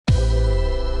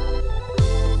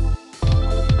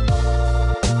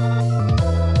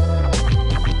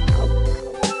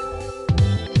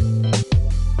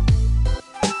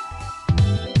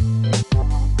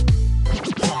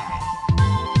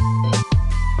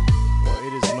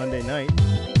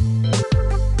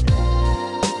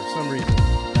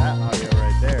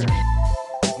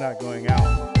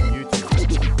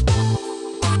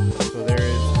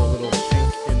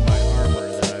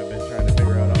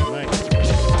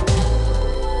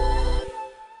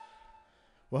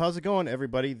Well, how's it going,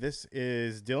 everybody? This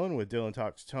is Dylan with Dylan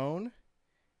Talks Tone.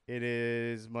 It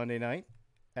is Monday night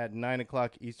at 9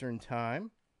 o'clock Eastern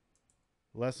Time.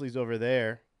 Leslie's over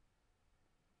there.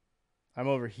 I'm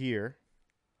over here.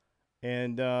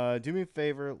 And do me a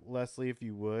favor, Leslie, if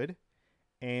you would,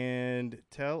 and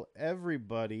tell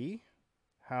everybody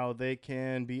how they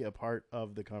can be a part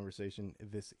of the conversation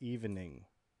this evening.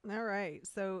 All right.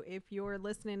 So if you're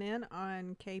listening in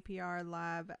on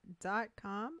kprlive.com,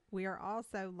 we are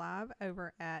also live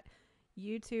over at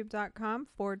youtube.com/,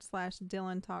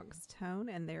 Dylan Talks Tone,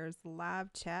 and there's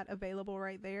live chat available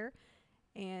right there.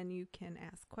 And you can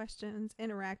ask questions,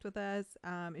 interact with us.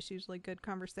 It's usually good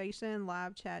conversation,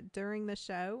 live chat during the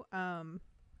show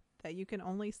that you can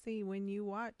only see when you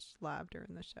watch live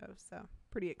during the show. So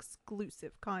pretty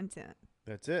exclusive content.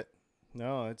 That's it.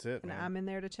 No, that's it, And man. I'm in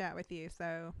there to chat with you.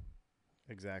 So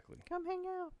Exactly. come hang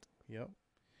out. Yep.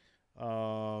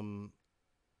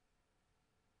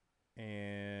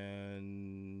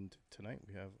 And tonight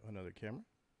we have another camera.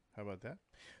 How about that?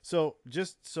 So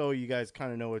just so you guys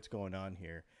kind of know what's going on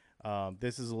here,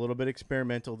 this is a little bit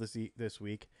experimental this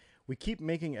week. We keep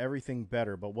making everything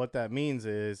better, but what that means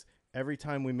is every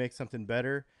time we make something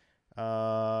better,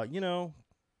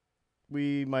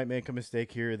 we might make a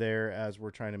mistake here or there as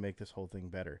we're trying to make this whole thing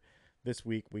better. This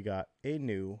week we got a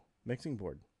new mixing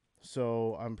board,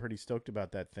 so I'm pretty stoked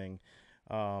about that thing.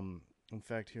 In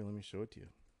fact, here, let me show it to you.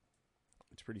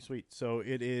 It's pretty sweet. So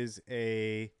it is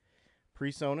a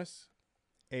PreSonus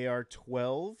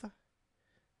AR12,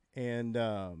 and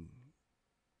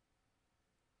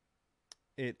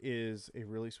it is a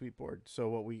really sweet board. So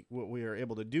what we are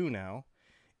able to do now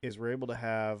is we're able to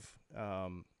have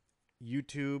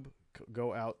YouTube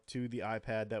go out to the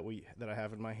iPad that I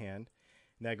have in my hand,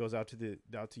 and that goes out to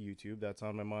YouTube. That's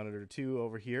on my monitor 2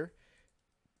 over here.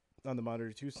 On the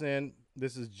monitor 2 stand,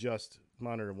 this is just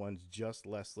monitor 1's just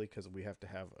Leslie, because we have to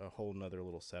have a whole nother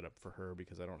little setup for her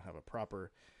because I don't have a proper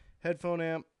headphone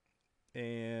amp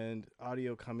and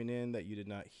audio coming in that you did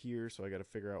not hear, so I got to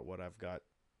figure out what I've got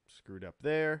screwed up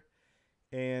there.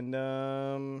 And I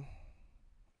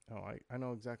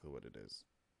know exactly what it is.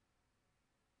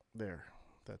 There,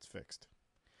 that's fixed.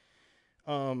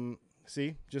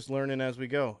 See, just learning as we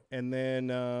go. And then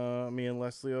me and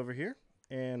Leslie over here.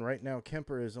 And right now,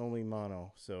 Kemper is only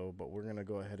mono, but we're going to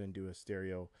go ahead and do a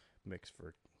stereo mix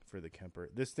for the Kemper.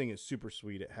 This thing is super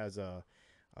sweet. It has a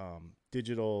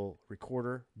digital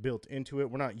recorder built into it.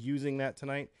 We're not using that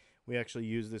tonight. We actually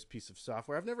use this piece of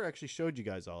software. I've never actually showed you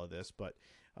guys all of this, but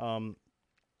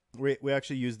we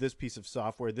actually use this piece of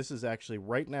software. This is actually,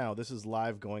 right now, this is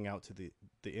live going out to the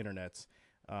internets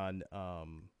on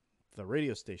the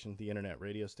radio station, the internet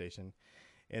radio station.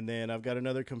 And then I've got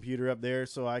another computer up there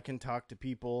so I can talk to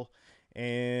people.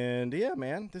 And yeah,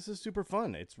 man, this is super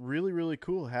fun. It's really, really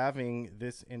cool having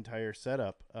this entire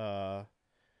setup. And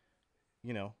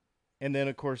then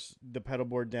of course the pedal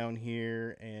board down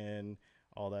here and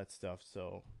all that stuff.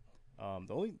 So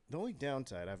the only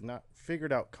downside I've not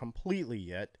figured out completely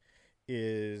yet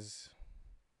is,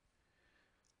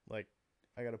 like,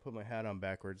 I got to put my hat on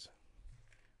backwards,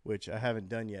 which I haven't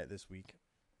done yet this week.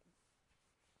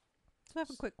 So I have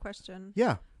a quick question.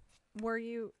 Yeah. Were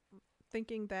you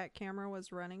thinking that camera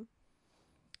was running?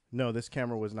 No, this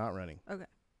camera was not running. Okay.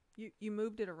 You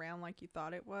moved it around like you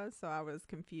thought it was, so I was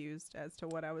confused as to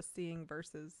what I was seeing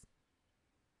versus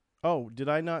Oh, did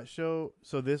I not show?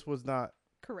 So this was not.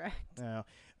 correct.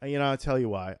 I'll tell you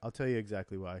why. I'll tell you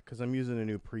exactly why. Because I'm using a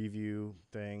new preview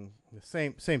thing. The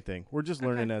same thing. We're just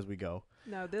learning as we go.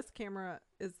 No, this camera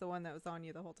is the one that was on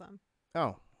you the whole time.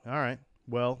 Oh, all right.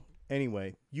 Well,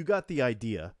 anyway, you got the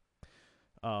idea.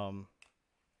 And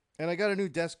I got a new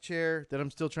desk chair that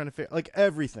I'm still trying to figure. Like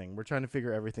everything, we're trying to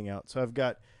figure everything out. So I've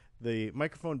got the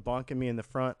microphone bonking me in the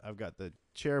front. I've got the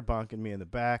chair bonking me in the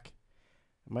back.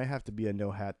 It might have to be a no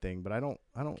hat thing, but I don't.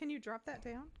 Can you drop that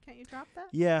down? Can't you drop that?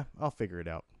 Yeah, I'll figure it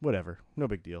out. Whatever. No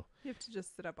big deal. You have to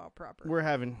just sit up all proper. We're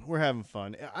having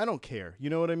fun. I don't care.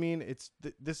 You know what I mean?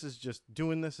 This is just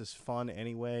doing this is fun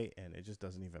anyway, and it just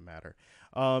doesn't even matter.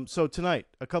 So tonight,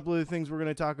 a couple of the things we're going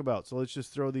to talk about. So let's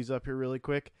just throw these up here really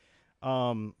quick.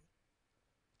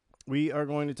 We are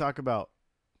going to talk about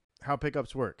how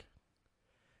pickups work.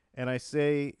 And I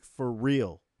say for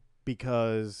real,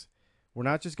 because we're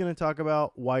not just going to talk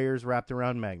about wires wrapped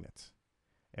around magnets.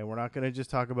 And we're not going to just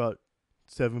talk about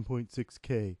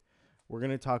 7.6K. We're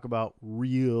going to talk about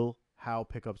real how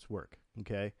pickups work,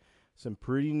 okay? Some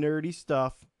pretty nerdy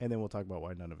stuff, and then we'll talk about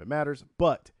why none of it matters.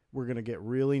 But we're going to get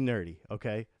really nerdy,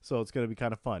 okay? So it's going to be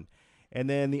kind of fun. And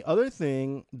then the other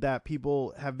thing that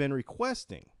people have been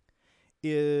requesting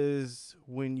is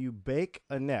when you bake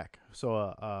a neck, so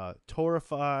a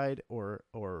torrefied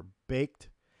or baked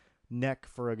neck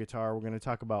for a guitar. We're going to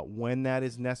talk about when that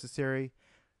is necessary.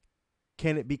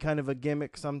 Can it be kind of a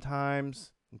gimmick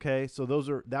sometimes? Okay, so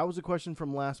that was a question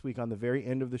from last week on the very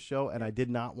end of the show, and I did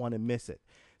not want to miss it.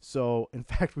 So, in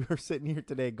fact, we were sitting here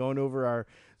today going over our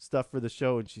stuff for the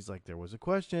show, and she's like, there was a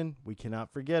question. We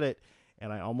cannot forget it.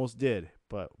 And I almost did,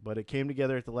 but it came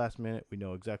together at the last minute. We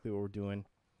know exactly what we're doing.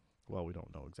 Well, we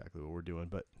don't know exactly what we're doing,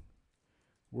 but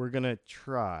we're going to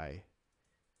try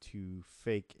to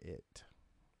fake it.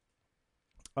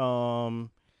 And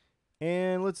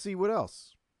let's see what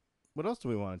else. What else do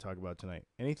we want to talk about tonight?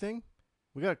 Anything?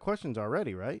 We got questions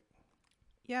already, right?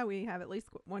 Yeah, we have at least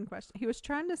one question. He was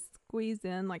trying to squeeze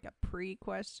in like a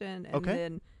pre-question, and Okay.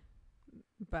 then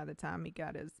by the time he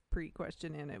got his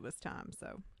pre-question in, it was time. So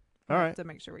All we'll have right. to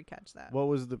make sure we catch that. What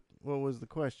was the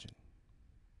question?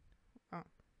 Oh.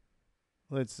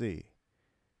 Let's see.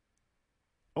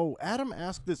 Oh, Adam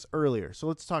asked this earlier, so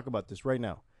let's talk about this right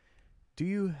now.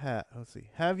 Let's see.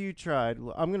 Have you tried?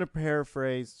 I'm going to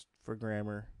paraphrase for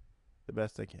grammar the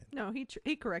best I can. No,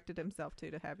 he corrected himself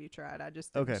too to have you tried. I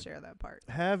just didn't Okay. share that part.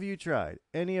 Have you tried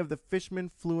any of the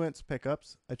Fishman Fluence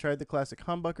pickups? I tried the classic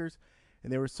humbuckers,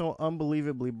 and they were so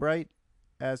unbelievably bright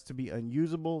as to be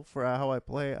unusable for how I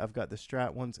play. I've got the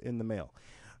Strat ones in the mail.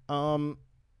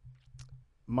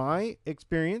 My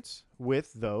experience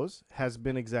with those has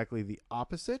been exactly the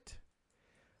opposite.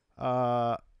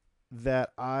 That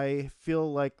I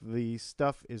feel like the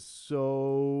stuff is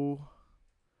so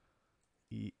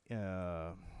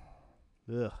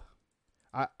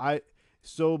I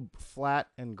so flat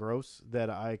and gross that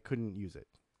I couldn't use it.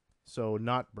 So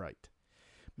not bright.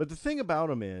 But the thing about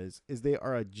them is they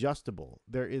are adjustable.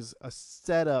 There is a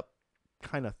setup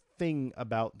kind of thing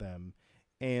about them,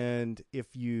 and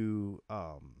if you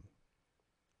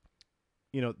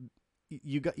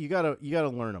you got to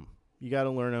learn them. You got to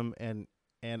learn them,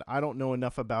 and I don't know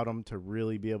enough about them to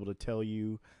really be able to tell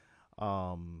you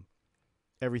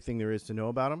everything there is to know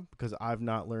about them, because I've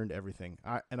not learned everything.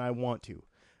 I want to.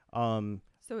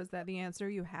 So is that the answer?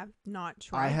 You have not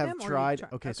tried I have them? tried.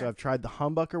 Okay, so I've tried the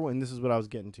humbucker one. This is what I was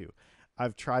getting to.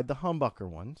 I've tried the humbucker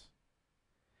ones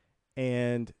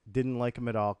and didn't like them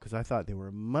at all because I thought they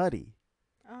were muddy.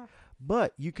 Oh.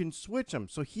 But you can switch them.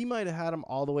 So he might have had them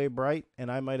all the way bright, and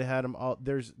I might have had them all.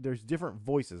 There's different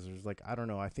voices. There's like, I don't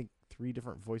know, I think 3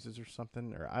 different voices or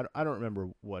something, or I don't remember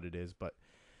what it is, but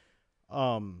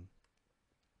and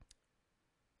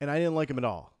I didn't like them at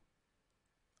all.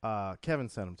 Kevin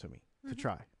sent them to me to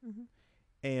try. Mm-hmm.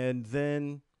 And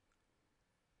then,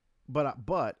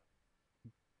 but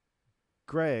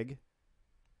Greg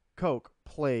Koch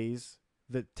plays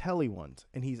the Telly ones,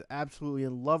 and he's absolutely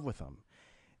in love with them.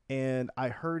 And I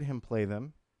heard him play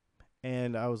them,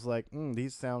 and I was like,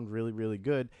 these sound really, really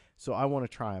good. So I want to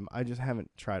try them. I just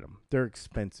haven't tried them. They're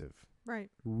expensive. Right.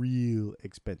 Real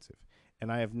expensive.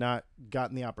 And I have not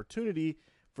gotten the opportunity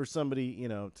for somebody,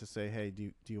 to say, hey,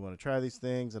 do you want to try these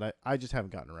things? And I just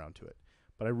haven't gotten around to it.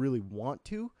 But I really want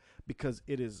to, because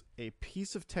it is a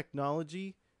piece of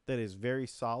technology that is very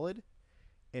solid,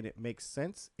 and it makes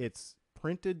sense. It's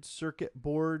printed circuit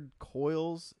board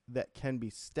coils that can be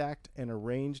stacked and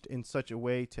arranged in such a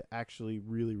way to actually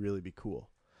really, really be cool.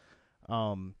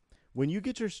 When you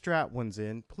get your Strat ones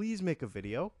in, please make a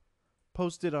video,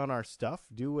 post it on our stuff,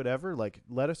 do whatever, like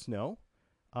let us know,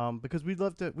 because we'd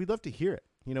love to hear it.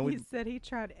 He said he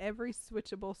tried every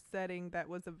switchable setting that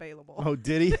was available. Oh,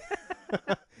 did he?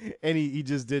 And he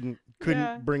just couldn't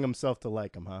Yeah. bring himself to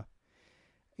like them, huh?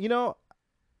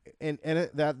 And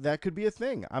that could be a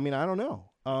thing. I mean, I don't know.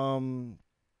 I'm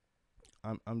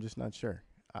just not sure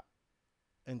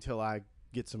until I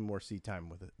get some more seat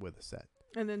time with a set.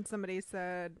 And then somebody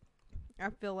said,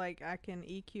 I feel like I can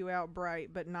EQ out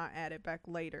bright but not add it back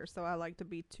later. So I like to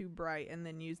be too bright and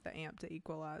then use the amp to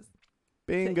equalize.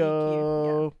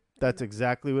 Bingo. Yeah. That's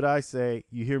exactly what I say.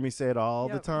 You hear me say it all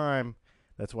the Yep. time.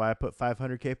 That's why I put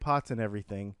 500K pots in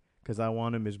everything, because I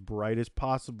want them as bright as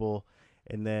possible.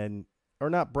 And then, or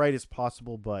not bright as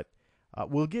possible, but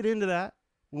we'll get into that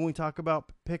when we talk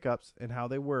about pickups and how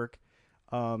they work,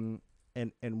 and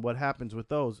what happens with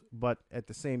those. But at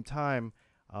the same time,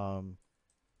 the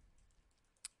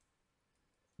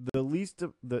least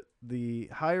of the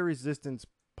higher resistance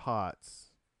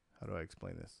pots. How do I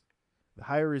explain this? The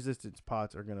higher resistance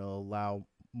pots are going to allow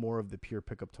more of the pure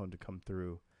pickup tone to come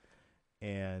through,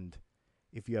 and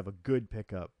if you have a good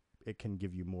pickup, it can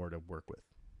give you more to work with.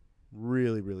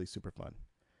 Really, really super fun.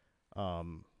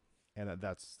 And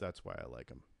that's why I like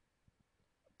them.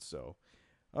 So,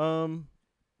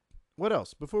 what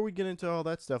else? Before we get into all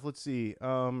that stuff, let's see.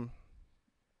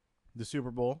 The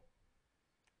Super Bowl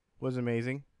was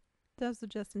amazing. That was the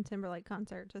Justin Timberlake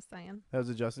concert, just saying. That was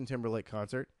a Justin Timberlake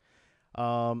concert.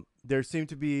 There seemed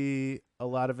to be a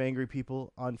lot of angry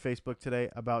people on Facebook today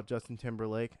about Justin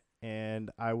Timberlake,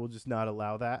 and I will just not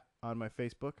allow that on my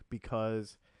Facebook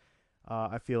because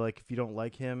I feel like if you don't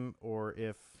like him or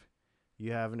if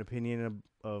you have an opinion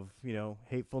of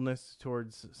hatefulness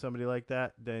towards somebody like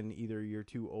that, then either you're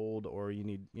too old or you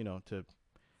need to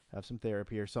have some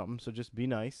therapy or something. So just be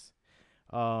nice,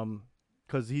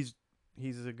 because he's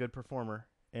a good performer,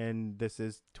 and this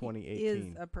is 2018. He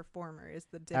is a performer, is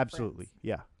the difference. Absolutely,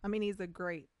 yeah. I mean, he's a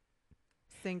great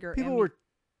singer.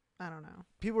 I don't know.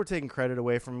 People were taking credit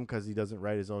away from him because he doesn't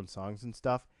write his own songs and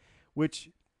stuff, which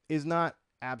is not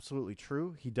absolutely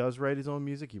true. He does write his own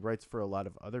music. He writes for a lot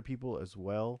of other people as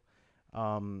well.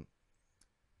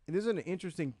 This is an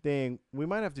interesting thing. We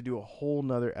might have to do a whole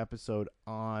nother episode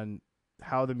on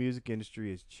how the music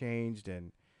industry has changed,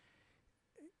 and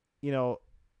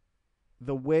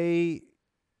the way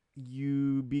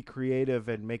you be creative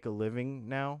and make a living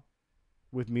now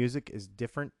with music is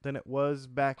different than it was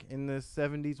back in the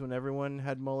 70s when everyone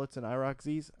had mullets and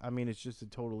IROC-Zs. I mean, it's just a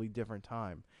totally different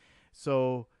time.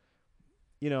 So,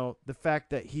 the fact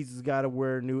that he's got to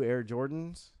wear new Air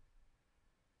Jordans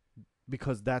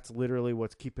because that's literally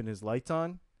what's keeping his lights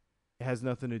on, it has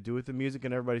nothing to do with the music,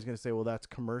 and everybody's going to say, well, that's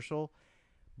commercial.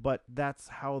 But that's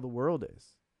how the world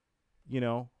is,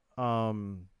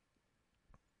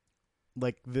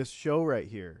 like this show right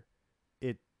here,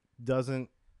 it doesn't,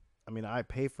 I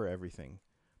pay for everything,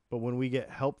 but when we get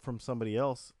help from somebody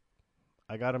else,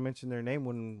 I got to mention their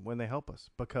name when they help us,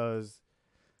 because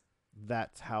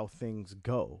that's how things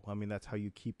go. That's how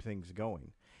you keep things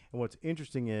going. And what's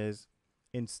interesting is,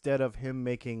 instead of him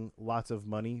making lots of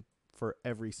money for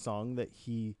every song that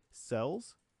he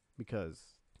sells,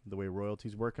 because the way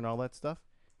royalties work and all that stuff,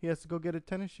 he has to go get a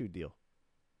tennis shoe deal.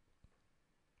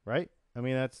 Right?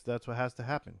 That's what has to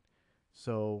happen.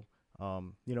 So,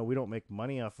 we don't make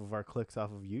money off of our clicks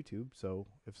off of YouTube. So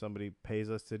if somebody pays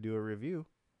us to do a review,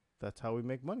 that's how we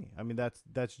make money.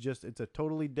 That's just, it's a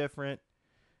totally different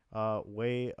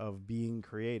way of being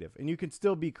creative. And you can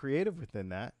still be creative within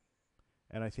that.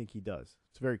 And I think he does.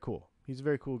 It's very cool. He's a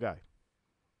very cool guy,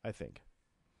 I think.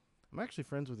 I'm actually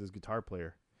friends with his guitar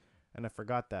player, and I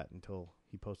forgot that until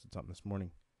he posted something this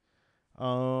morning.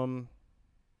 So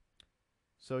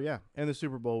yeah, and the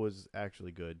Super Bowl was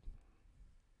actually good.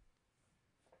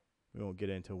 We won't get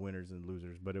into winners and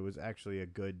losers, but it was actually a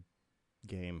good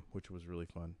game, which was really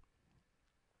fun.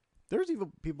 There's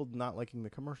even people not liking the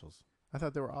commercials. I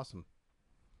thought they were awesome.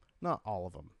 Not all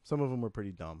of them. Some of them were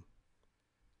pretty dumb.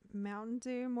 Mountain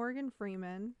Dew, Morgan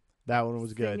Freeman. That one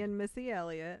was good. Singing Missy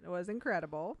Elliott was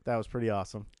incredible. That was pretty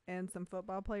awesome. And some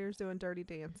football players doing Dirty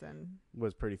Dancing.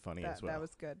 Was pretty funny as well. That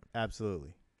was good.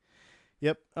 Absolutely.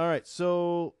 Yep. All right.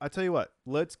 So I tell you what,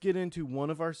 let's get into one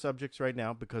of our subjects right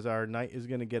now, because our night is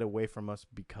going to get away from us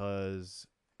because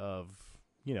of,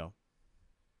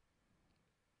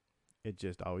 it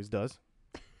just always does.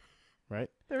 Right?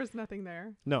 There was nothing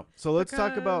there. No. So let's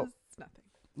talk about nothing.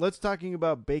 Let's talking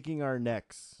about baking our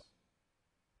necks.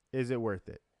 Is it worth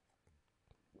it?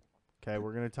 Okay,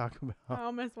 we're going to talk about... I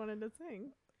almost wanted to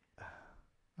sing.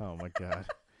 Oh, my God.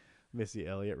 Missy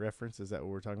Elliott reference. Is that what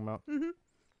we're talking about? Mm-hmm.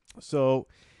 So,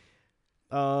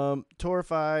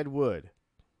 torrefied wood.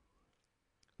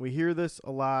 We hear this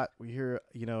a lot. We hear,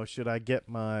 should I get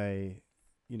my,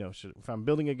 if I'm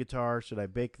building a guitar, should I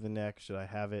bake the neck? Should I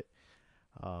have it?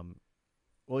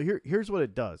 Well, here's what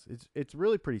it does. It's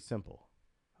really pretty simple.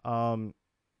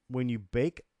 When you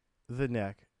bake the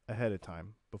neck ahead of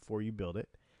time before you build it,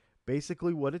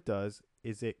 basically what it does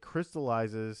is it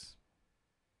crystallizes,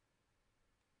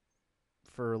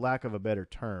 for lack of a better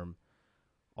term,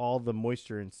 all the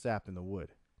moisture and sap in the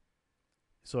wood.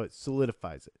 So it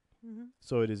solidifies it. Mm-hmm.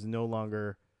 So it is no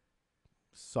longer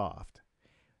soft.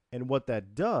 And what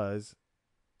that does,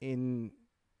 in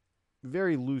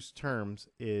very loose terms,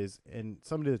 is, and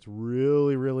somebody that's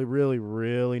really, really, really,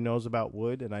 really knows about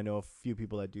wood, and I know a few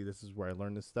people that do, this is where I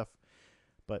learned this stuff,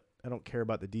 but I don't care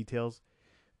about the details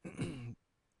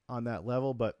on that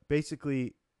level. But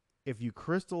basically, if you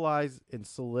crystallize and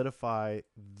solidify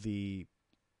the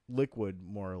liquid,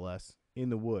 more or less, in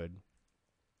the wood,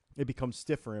 it becomes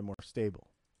stiffer and more stable.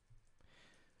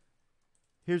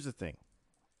 Here's the thing.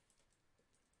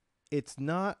 It's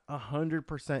not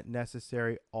 100%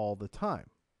 necessary all the time.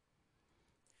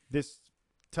 This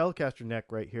Telecaster neck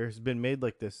right here has been made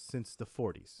like this since the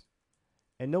 40s,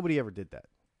 and nobody ever did that.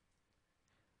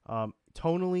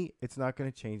 Tonally, it's not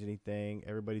going to change anything.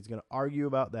 Everybody's going to argue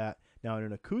about that. Now, in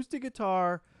an acoustic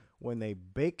guitar, when they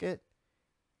bake it,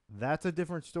 that's a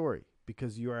different story,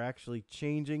 because you are actually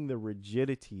changing the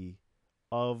rigidity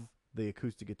of the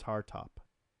acoustic guitar top.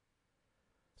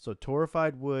 So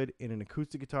torrefied wood in an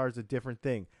acoustic guitar is a different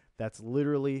thing. That's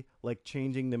literally like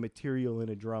changing the material in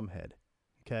a drum head.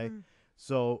 Okay?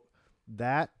 So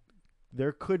that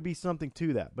there could be something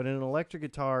to that. But in an electric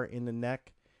guitar in the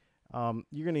neck,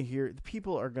 you're going to hear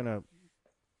people are going to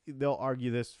they'll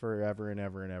argue this forever and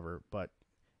ever and ever, but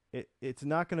it's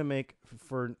not going to make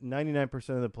for 99%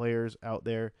 of the players out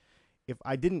there. If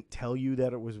I didn't tell you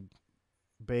that it was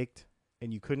baked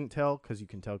and you couldn't tell because you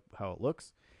can tell how it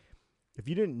looks, if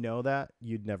you didn't know that,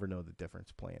 you'd never know the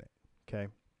difference playing it. Okay.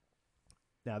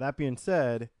 Now, that being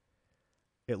said,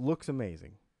 it looks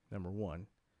amazing, number one.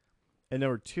 And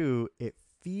number two, it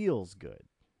feels good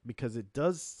because it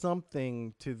does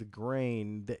something to the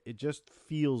grain that it just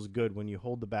feels good when you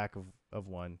hold the back of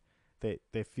one.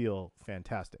 They feel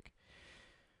fantastic.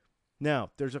 Now,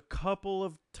 there's a couple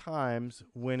of times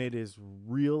when it is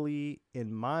really,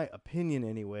 in my opinion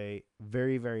anyway,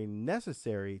 very, very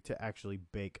necessary to actually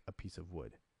bake a piece of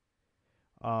wood.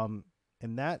 And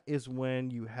that is when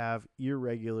you have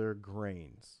irregular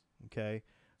grains, okay?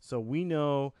 So we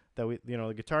know that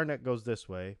the guitar neck goes this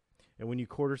way, and when you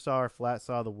quarter saw or flat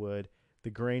saw the wood,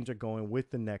 the grains are going with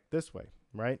the neck this way,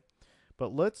 right?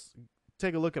 But let's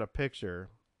take a look at a picture.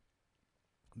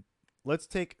 Let's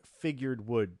take figured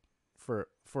wood for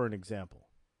an example,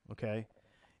 okay?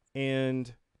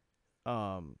 And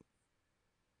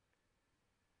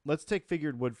let's take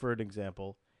figured wood for an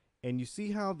example. And you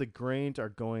see how the grains are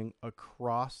going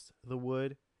across the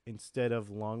wood instead of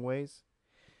long ways?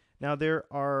 Now, there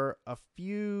are a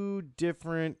few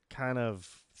different kind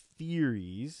of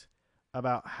theories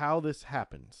about how this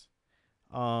happens.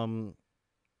 There's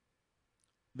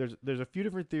a few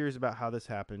different theories about how this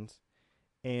happens.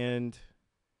 And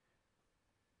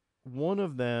one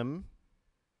of them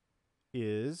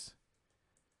is,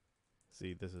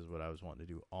 see, this is what I was wanting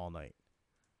to do all night.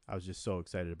 I was just so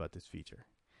excited about this feature.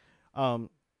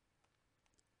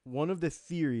 One of the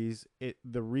theories,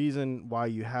 the reason why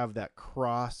you have that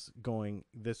cross going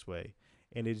this way,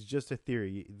 and it's just a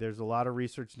theory. There's a lot of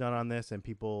research done on this, and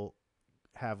people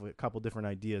have a couple different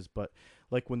ideas. But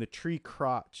like when the tree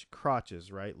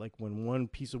crotches, right? Like when one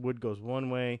piece of wood goes one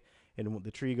way and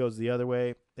the tree goes the other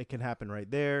way, it can happen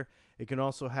right there. It can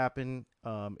also happen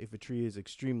if a tree is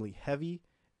extremely heavy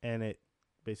and it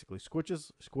basically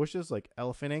squishes like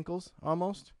elephant ankles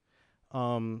almost.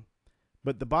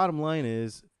 But the bottom line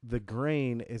is the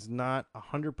grain is not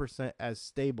 100% as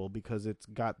stable because it's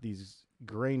got these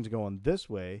grains going this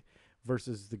way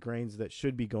versus the grains that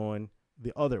should be going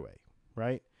the other way,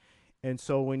 right? And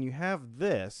so when you have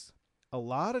this, a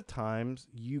lot of times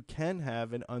you can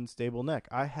have an unstable neck.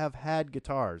 I have had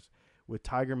guitars with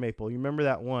Tiger Maple. You remember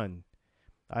that one?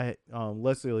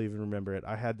 Leslie will even remember it.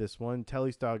 I had this one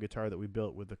Telly style guitar that we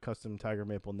built with a custom Tiger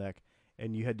Maple neck,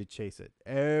 and you had to chase it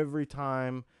every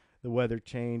time the weather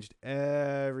changed,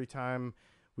 every time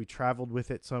we traveled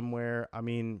with it somewhere. I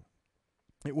mean,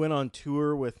 it went on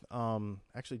tour with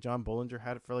actually John Bollinger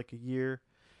had it for like a year,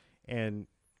 and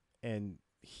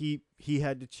he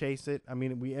had to chase it. I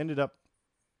mean, we ended up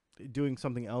doing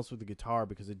something else with the guitar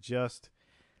because it just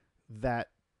that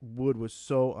wood was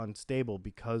so unstable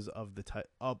because of the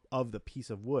of the piece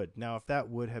of wood. Now, if that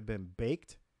wood had been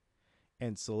baked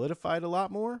and solidified a lot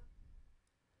more,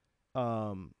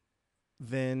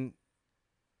 then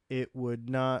it would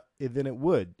not.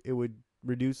 It would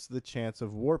reduce the chance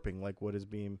of warping. Like what is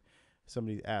being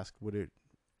somebody asked, would it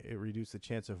reduce the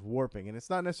chance of warping? And it's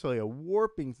not necessarily a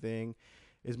warping thing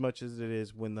as much as it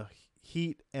is when the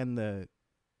heat and the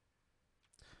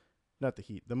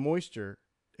moisture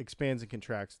expands and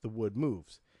contracts, the wood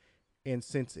moves. And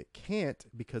since it can't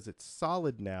because it's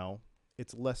solid now,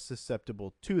 it's less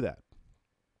susceptible to that.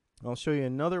 I'll show you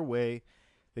another way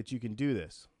that you can do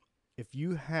this. If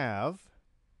you have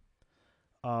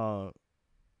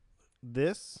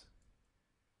this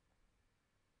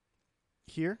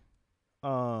here,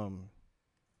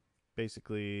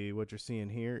 basically what you're seeing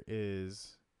here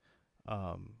is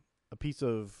a piece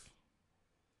of,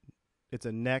 it's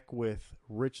a neck with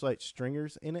Richlite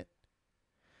stringers in it.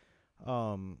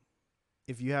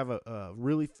 If you have a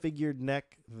really figured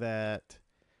neck that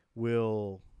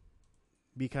will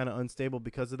be kind of unstable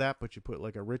because of that, but you put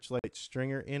like a Richlite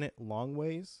stringer in it long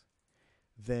ways,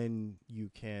 then you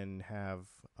can have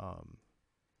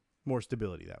more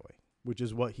stability that way, which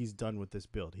is what he's done with this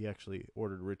build. He actually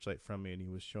ordered Richlite from me, and he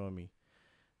was showing me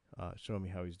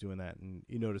how he's doing that. And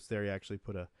you notice there he actually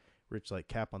put a Richlite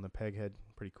cap on the peg head.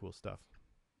 Pretty cool stuff.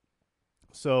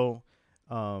 So,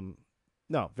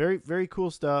 no, very, very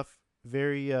cool stuff.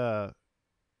 Very,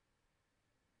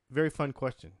 very fun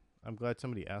question. I'm glad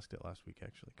somebody asked it last week,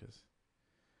 actually, because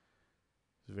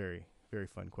it's a very, very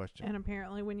fun question. And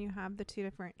apparently when you have the two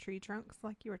different tree trunks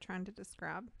like you were trying to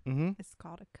describe, Mm-hmm. it's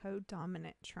called a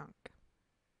codominant trunk.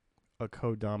 A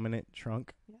codominant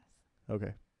trunk. Yes.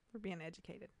 Okay. We're being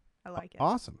educated. I like it.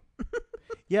 Awesome.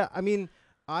 Yeah, I mean,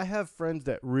 I have friends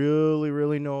that really,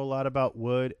 really know a lot about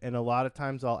wood, and a lot of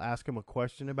times I'll ask them a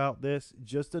question about this,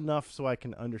 just enough so I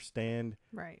can understand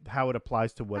Right. how it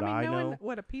applies to what I knowing know.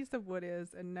 what a piece of wood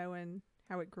is and knowing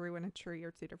how it grew in a tree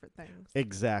are two different things.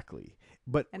 Exactly.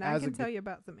 But And I can tell you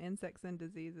about some insects and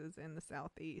diseases in the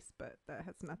southeast, but that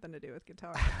has nothing to do with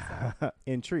guitar. So.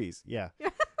 in trees, yeah.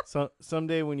 So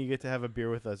someday when you get to have a beer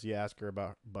with us, you ask her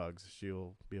about bugs.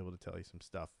 She'll be able to tell you some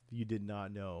stuff you did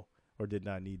not know or did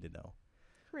not need to know.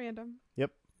 Random.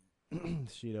 Yep.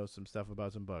 She knows some stuff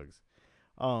about some bugs.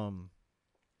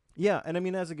 Yeah, and I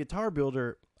mean, as a guitar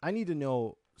builder, I need to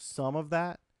know some of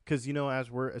that because, you know,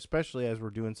 especially as we're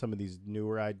doing some of these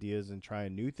newer ideas and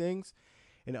trying new things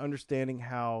and understanding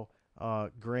how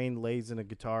grain lays in a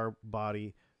guitar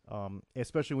body,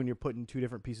 especially when you're putting two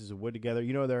different pieces of wood together.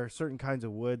 You know, there are certain kinds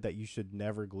of wood that you should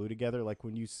never glue together. Like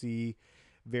when you see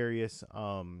various,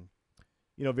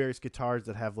 various guitars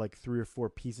that have like 3 or 4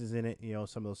 pieces in it, you know,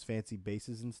 some of those fancy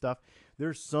basses and stuff.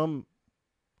 There's some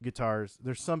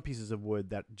pieces of wood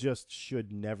that just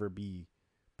should never be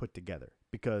put together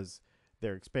because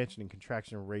their expansion and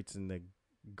contraction rates and the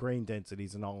grain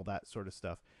densities and all that sort of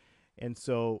stuff. And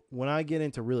so when I get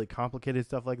into really complicated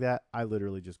stuff like that, I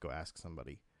literally just go ask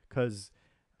somebody because,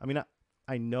 I mean,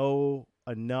 I know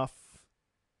enough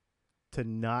to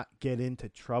not get into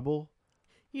trouble.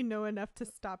 You know enough to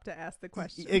stop to ask the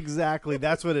question. Exactly.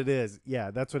 That's what it is. Yeah,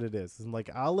 that's what it is. And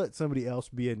like, I'll let somebody else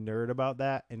be a nerd about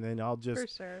that, and then I'll just For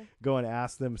sure. go and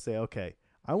ask them, say, okay,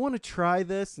 I want to try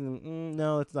this, and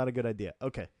no, it's not a good idea.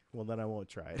 Okay, well, then I won't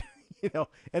try it. You know,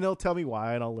 and they'll tell me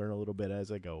why, and I'll learn a little bit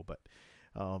as I go. But,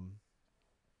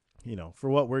 you know, for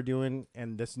what we're doing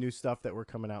and this new stuff that we're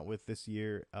coming out with this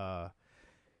year, I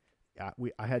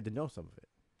had to know some of it.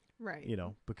 Right. You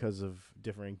know, because of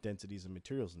differing densities and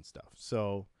materials and stuff.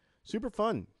 So super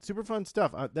fun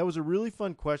stuff. That was a really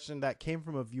fun question that came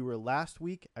from a viewer last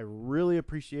week. I really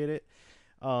appreciate it.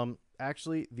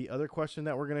 Actually, the other question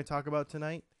that we're going to talk about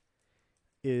tonight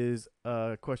is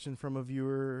a question from a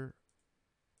viewer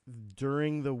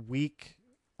during the week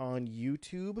on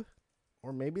YouTube,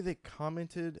 or maybe they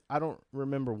commented. I don't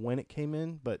remember when it came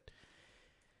in, but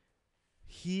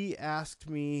he asked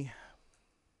me,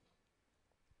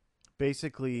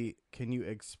 basically, can you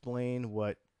explain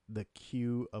what the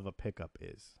cue of a pickup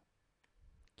is?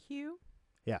 Cue?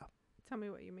 Yeah. Tell me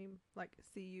what you mean. Like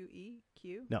C-U-E?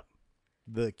 Cue? No.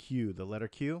 The cue, the letter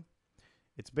Q.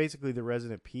 It's basically the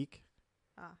resonant peak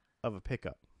of a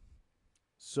pickup.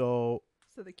 So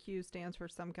the Q stands for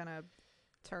some kind of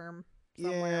term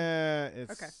somewhere? Yeah,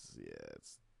 okay.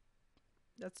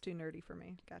 That's too nerdy for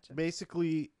me. Gotcha.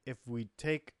 Basically, if we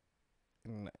take...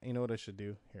 You know what I should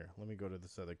do? Here, let me go to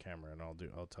this other camera and I'll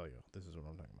tell you. This is what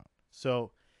I'm talking about.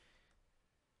 So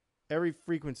every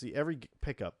frequency, every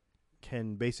pickup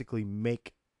can basically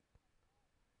make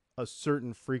a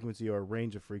certain frequency or a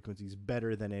range of frequencies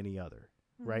better than any other,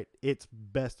 right? Its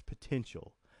best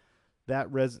potential.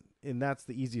 And that's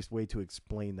the easiest way to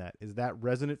explain that is that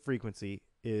resonant frequency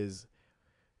is,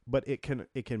 but it can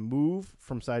move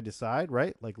from side to side,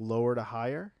 right? Like lower to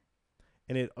higher.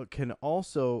 And it can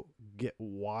also get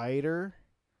wider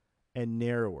and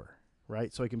narrower,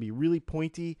 right? So it can be really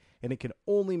pointy, and it can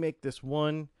only make this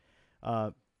one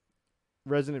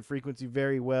resonant frequency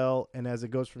very well. And as it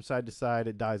goes from side to side,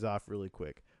 it dies off really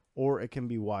quick. Or it can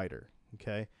be wider,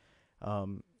 okay?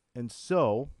 And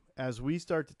so as we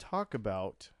start to talk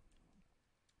about,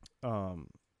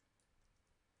 nope,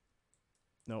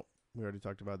 we already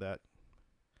talked about that,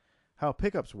 how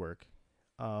pickups work,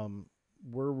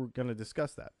 we're going to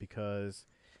discuss that because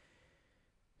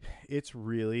it's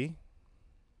really,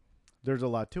 there's a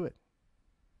lot to it.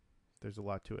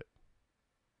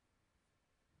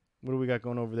 What do we got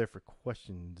going over there for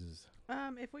questions?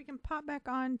 If we can pop back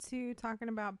on to talking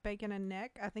about bacon and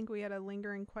neck, I think we had a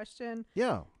lingering question.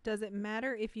 Yeah. Does it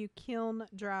matter if you kiln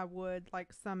dry wood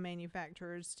like some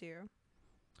manufacturers do?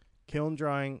 Kiln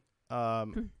drying,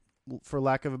 for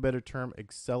lack of a better term,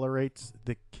 accelerates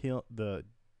the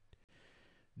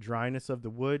dryness of the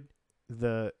wood.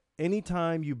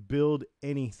 Anytime you build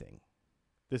anything,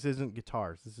 this isn't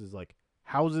guitars, this is like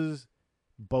houses,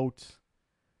 boats,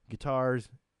 guitars,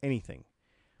 anything,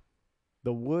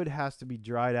 the wood has to be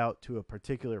dried out to a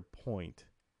particular point.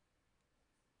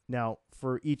 Now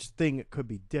for each thing it could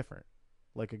be different.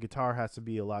 Like a guitar has to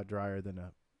be a lot drier than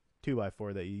a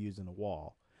 2x4 that you use in a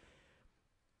wall.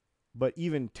 But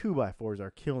even 2x4s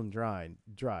are kiln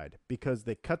dried because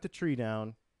they cut the tree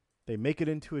down, they make it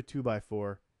into a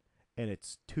 2x4, and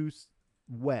it's too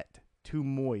wet, too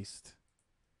moist.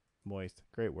 Moist,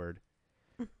 great word.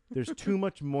 There's too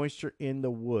much moisture in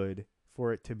the wood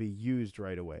for it to be used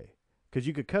right away. Because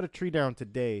you could cut a tree down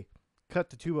today, cut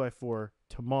the 2x4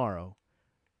 tomorrow,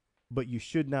 but you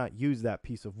should not use that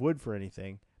piece of wood for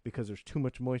anything because there's too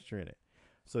much moisture in it.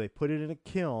 So they put it in a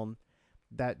kiln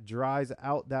that dries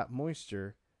out that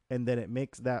moisture, and then it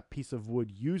makes that piece of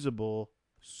wood usable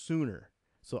sooner.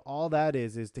 So all that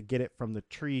is to get it from the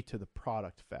tree to the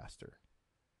product faster.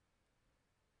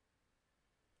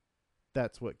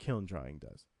 That's what kiln drying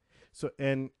does. So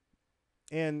and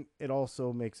it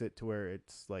also makes it to where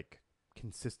it's like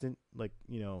consistent, like,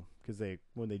 because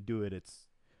when they do it, it's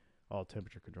all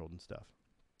temperature controlled and stuff.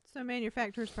 So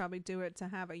manufacturers probably do it to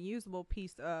have a usable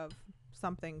piece of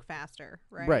something faster,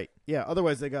 right? Right. Yeah.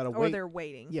 Otherwise they gotta wait. Or they're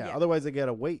waiting. Yeah. Otherwise they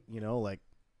gotta wait. Like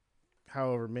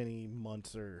however many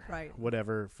months or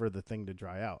whatever for the thing to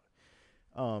dry out.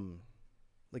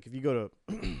 Like if you go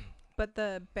to. But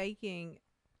the baking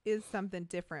is something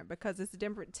different because it's a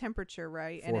different temperature,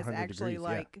 right? And it's actually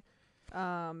degrees,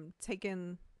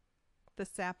 taking the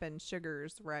sap and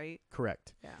sugars, right?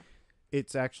 Correct. Yeah.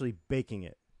 It's actually baking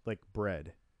it like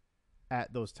bread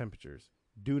at those temperatures.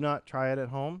 Do not try it at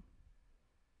home.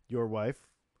 Your wife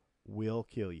will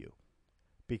kill you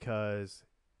because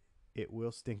it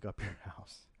will stink up your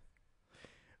house.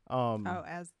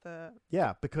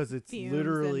 Because it's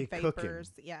literally cooking.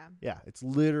 Yeah, it's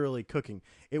literally cooking.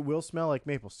 It will smell like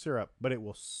maple syrup, but it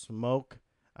will smoke.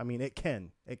 I mean, it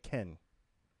can.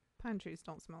 Pine trees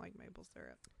don't smell like maple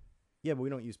syrup. Yeah, but we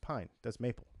don't use pine. That's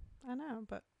maple. I know,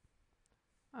 but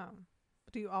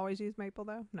do you always use maple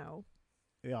though? No.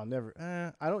 Yeah, I'll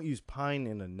never. I don't use pine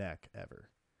in a neck ever.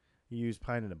 You use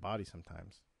pine in a body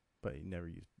sometimes, but you never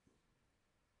use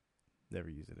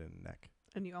it in a neck.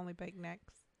 And you only bake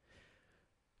necks?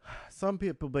 Some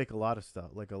people bake a lot of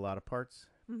stuff, like a lot of parts.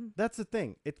 Mm-hmm. That's the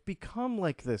thing. It's become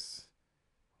like this.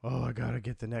 Oh, I gotta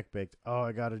get the neck baked. Oh,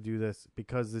 I gotta do this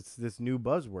because it's this new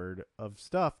buzzword of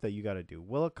stuff that you gotta do.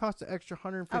 Well, it costs an extra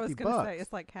 $150. I was gonna say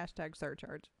it's like hashtag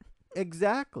surcharge.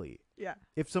 Exactly. Yeah.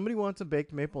 If somebody wants a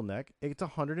baked maple neck, it's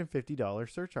 $150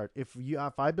 surcharge. If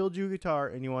I build you a guitar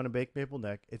and you want a baked maple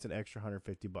neck, it's an extra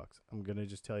 $150. I'm gonna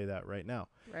just tell you that right now.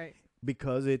 Right.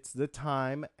 Because it's the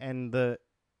time and the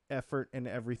effort and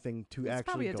everything to it's actually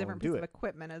probably a go different and do piece it. of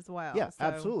equipment as well. Yeah, so,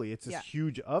 absolutely. It's this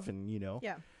huge oven,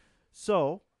 Yeah.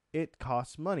 So it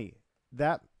costs money.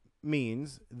 That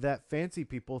means that fancy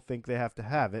people think they have to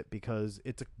have it because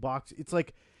it's a box. It's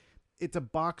like it's a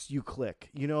box you click.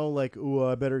 Like, ooh,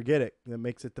 I better get it. That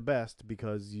makes it the best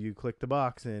because you click the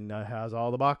box and it has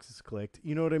all the boxes clicked.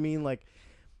 You know what I mean? Like,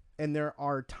 and there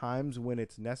are times when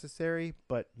it's necessary,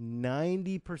 but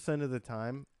 90% of the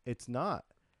time it's not.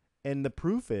 And the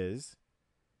proof is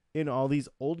in all these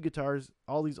old guitars,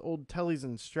 all these old Tellys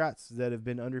and Strats that have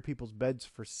been under people's beds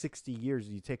for 60 years.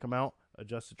 You take them out,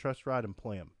 adjust the truss rod, and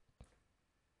play them.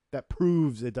 That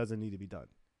proves it doesn't need to be done.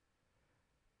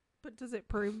 But does it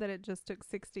prove that it just took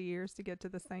 60 years to get to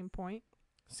the same point?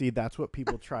 See, that's what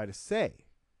people try to say.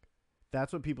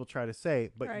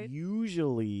 But right.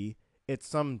 Usually it's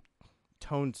some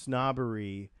tone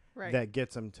snobbery that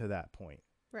gets them to that point.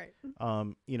 Right.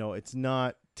 It's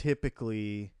not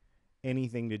typically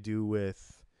anything to do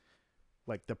with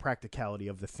like the practicality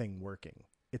of the thing working.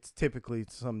 It's typically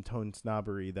some tone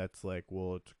snobbery that's like,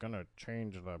 well, it's gonna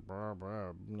change the blah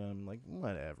blah. And I'm like,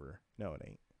 whatever. No, it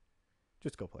ain't.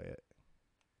 Just go play it.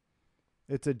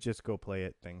 It's a just go play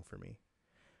it thing for me.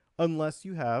 Unless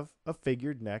you have a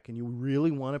figured neck and you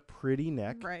really want a pretty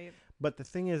neck. Right. But the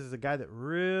thing is a guy that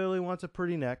really wants a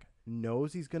pretty neck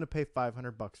knows he's going to pay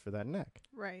 $500 for that neck.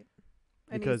 Right.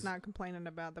 And he's not complaining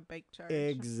about the bake charge.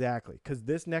 Exactly. Because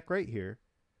this neck right here,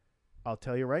 I'll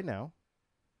tell you right now,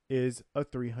 is a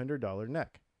 $300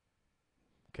 neck.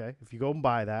 Okay? If you go and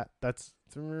buy that, that's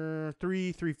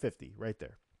 $350 right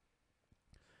there.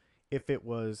 If it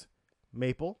was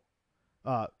maple,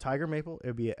 tiger maple, it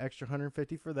would be an extra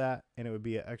 $150 for that, and it would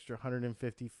be an extra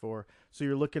 $150 for. So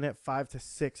you're looking at $500 to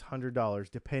 $600,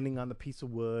 depending on the piece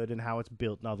of wood and how it's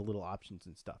built and all the little options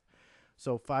and stuff.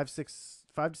 So $500 to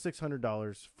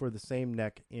 $600 for the same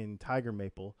neck in tiger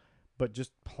maple, but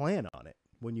just plan on it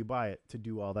when you buy it to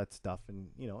do all that stuff,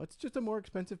 and it's just a more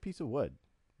expensive piece of wood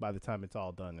by the time it's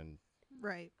all done and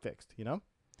fixed.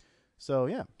 So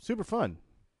yeah, super fun.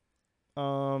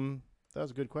 That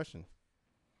was a good question.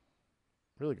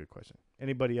 Really good question.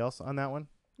 Anybody else on that one?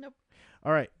 Nope.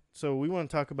 All right. So we want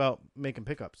to talk about making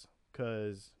pickups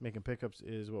because making pickups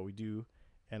is what we do,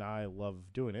 and I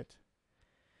love doing it.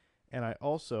 And I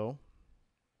also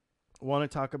want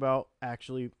to talk about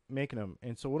actually making them.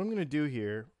 And so what I'm going to do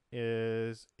here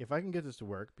is, if I can get this to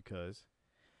work, because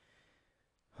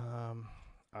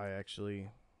I actually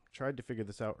tried to figure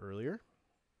this out earlier,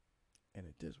 and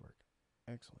it does work.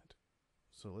 Excellent.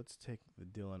 So let's take the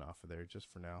Dylan off of there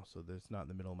just for now, so that it's not in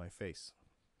the middle of my face.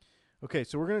 Okay,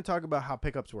 so we're going to talk about how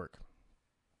pickups work.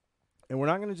 And we're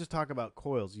not going to just talk about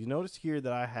coils. You notice here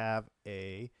that I have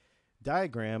a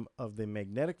diagram of the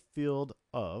magnetic field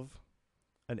of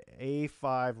an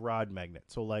A5 rod magnet.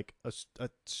 So like a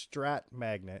Strat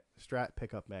magnet, Strat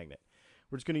pickup magnet.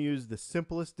 We're just going to use the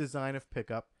simplest design of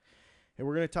pickup. And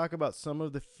we're going to talk about some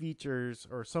of the features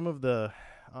or some of the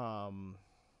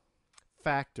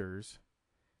factors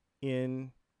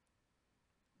in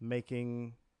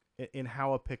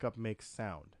how a pickup makes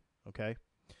sound. Okay.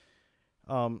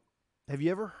 Have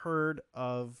you ever heard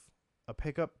of a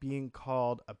pickup being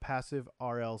called a passive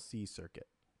RLC circuit?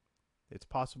 It's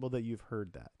possible that you've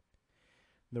heard that.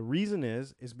 The reason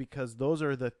is because those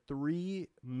are the three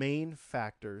main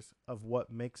factors of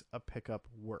what makes a pickup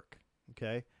work.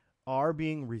 Okay. R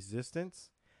being resistance,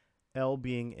 L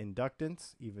being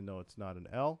inductance, even though it's not an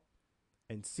L,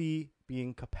 and C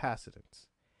being capacitance.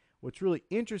 What's really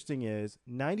interesting is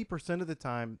 90% of the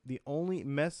time, the only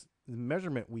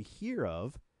measurement we hear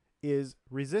of is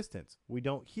resistance. We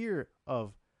don't hear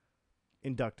of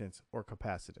inductance or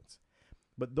capacitance.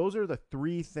 But those are the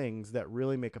three things that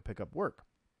really make a pickup work.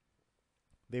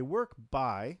 They work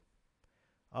by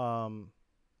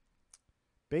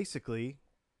basically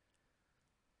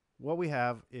what we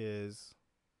have is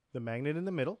the magnet in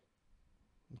the middle,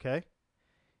 okay?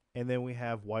 And then we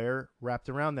have wire wrapped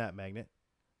around that magnet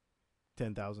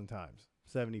 10,000 times,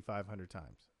 7,500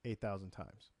 times, 8,000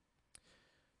 times.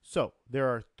 So there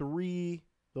are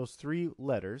those three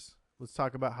letters. Let's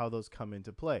talk about how those come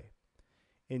into play.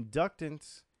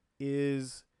 Inductance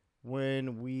is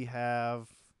when we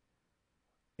have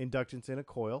inductance in a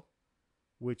coil,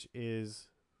 which is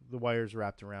the wires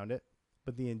wrapped around it.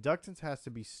 But the inductance has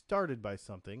to be started by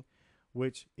something,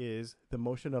 which is the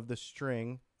motion of the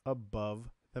string above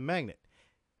the magnet.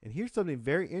 And here's something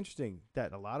very interesting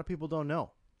that a lot of people don't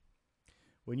know.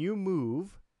 When you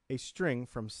move a string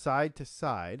from side to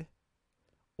side,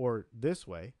 or this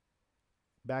way,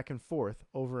 back and forth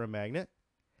over a magnet,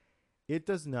 it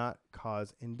does not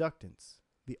cause inductance.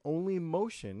 The only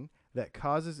motion that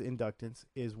causes inductance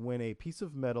is when a piece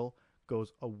of metal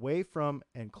goes away from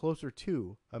and closer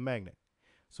to a magnet.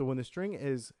 So when a string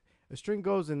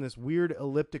goes in this weird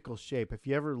elliptical shape. If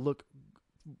you ever look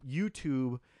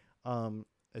YouTube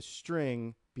a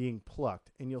string being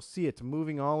plucked, and you'll see it's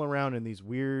moving all around in these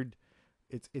weird,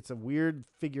 it's a weird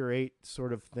figure eight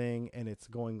sort of thing, and it's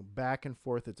going back and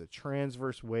forth. It's a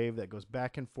transverse wave that goes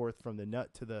back and forth from the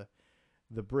nut to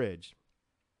the bridge.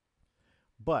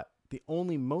 But the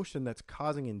only motion that's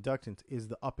causing inductance is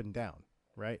the up and down,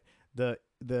 right?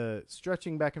 The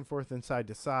stretching back and forth and side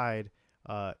to side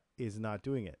is not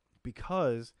doing it,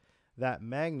 because that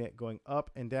magnet going up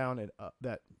and down, and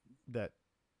that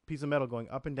piece of metal going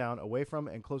up and down, away from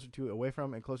and closer to, away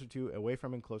from and closer to, away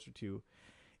from and closer to,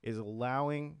 is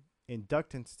allowing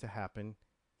inductance to happen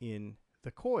in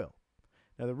the coil.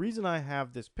 Now, the reason I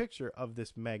have this picture of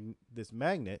this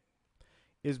magnet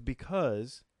is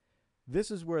because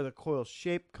this is where the coil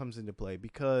shape comes into play,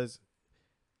 because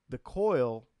the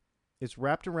coil is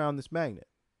wrapped around this magnet.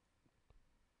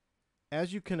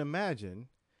 As you can imagine,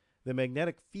 the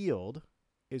magnetic field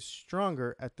is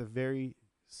stronger at the very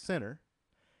center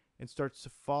and starts to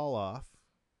fall off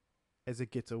as it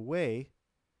gets away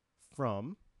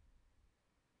from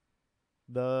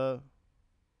the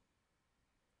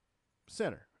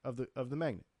center of the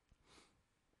magnet.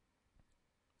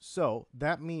 So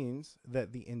that means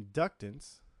that the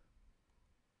inductance,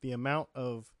 the amount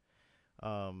of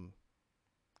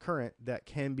current that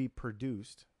can be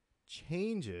produced,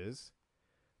 changes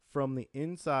from the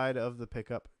inside of the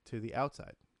pickup to the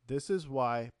outside. This is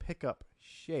why pickup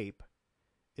shape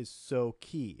is so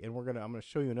key. And I'm going to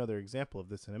show you another example of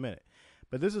this in a minute.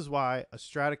 But this is why a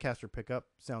Stratocaster pickup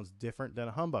sounds different than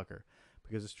a humbucker,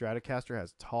 because a Stratocaster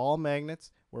has tall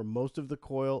magnets where most of the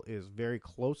coil is very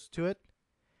close to it.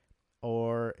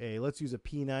 Or let's use a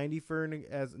P90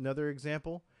 as another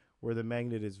example, where the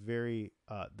magnet is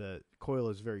the coil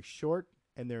is very short,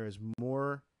 and there is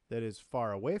more that is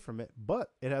far away from it,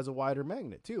 but it has a wider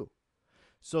magnet too.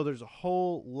 So there's a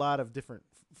whole lot of different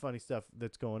funny stuff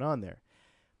that's going on there.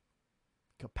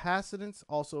 Capacitance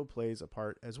also plays a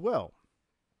part as well.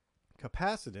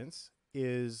 Capacitance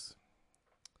is,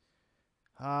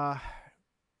 for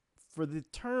the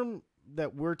term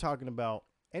that we're talking about,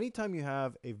 anytime you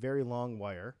have a very long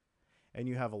wire and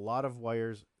you have a lot of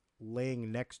wires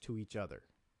laying next to each other.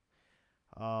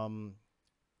 The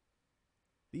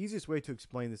easiest way to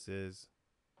explain this is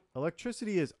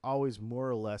electricity is always more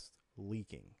or less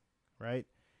leaking, right?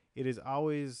 It is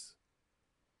always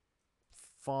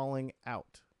falling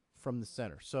out from the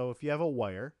center. So if you have a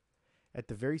wire, at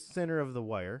the very center of the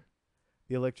wire,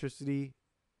 the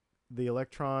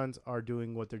electrons are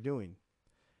doing what they're doing.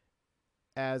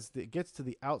 As it gets to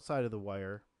the outside of the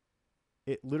wire,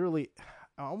 it literally,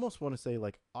 I almost want to say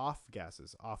like off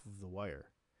gases off of the wire,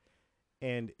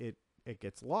 and it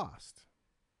gets lost.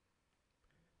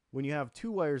 When you have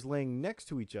two wires laying next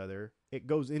to each other, it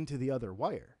goes into the other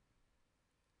wire.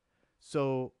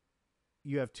 So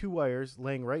you have two wires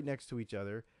laying right next to each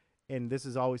other, and this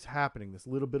is always happening. This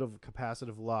little bit of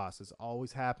capacitive loss is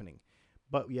always happening.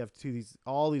 But we have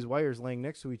all these wires laying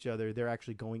next to each other, they're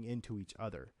actually going into each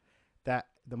other. That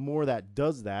the more that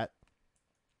does that,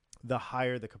 the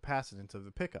higher the capacitance of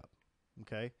the pickup.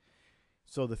 Okay?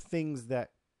 So the things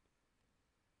that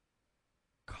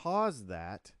cause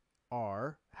that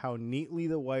are how neatly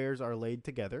the wires are laid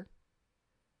together.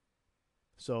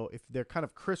 So if they're kind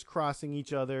of crisscrossing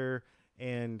each other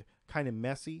and kind of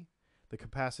messy, the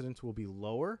capacitance will be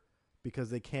lower because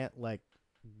they can't like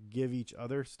give each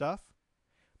other stuff.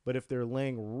 But if they're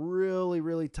laying really,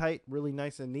 really tight, really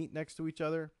nice and neat next to each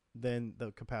other, then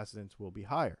the capacitance will be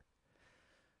higher.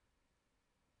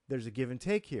 There's a give and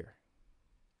take here.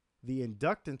 The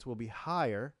inductance will be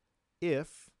higher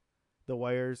if the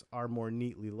wires are more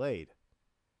neatly laid.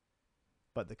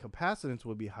 But the capacitance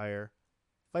will be higher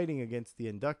fighting against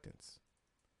the inductance.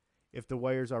 If the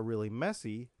wires are really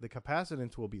messy, the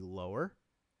capacitance will be lower,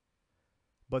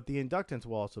 but the inductance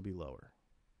will also be lower.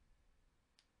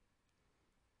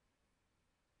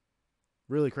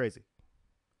 Really crazy.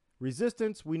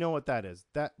 Resistance, we know what that is.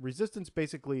 That resistance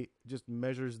basically just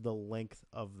measures the length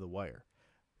of the wire.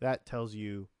 That tells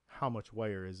you how much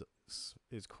wire is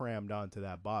crammed onto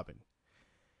that bobbin.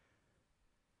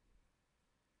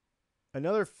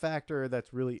 Another factor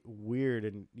that's really weird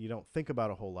and you don't think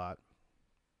about a whole lot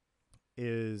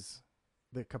is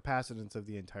the capacitance of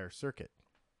the entire circuit.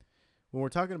 When we're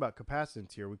talking about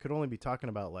capacitance here, we could only be talking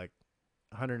about like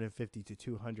 150 to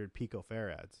 200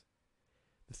 picofarads.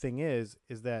 The thing is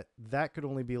that could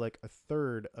only be like a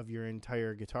third of your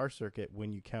entire guitar circuit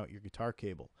when you count your guitar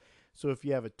cable. So if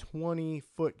you have a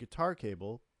 20-foot guitar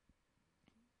cable,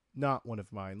 not one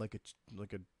of mine, like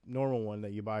a normal one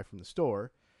that you buy from the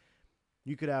store,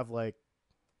 you could have like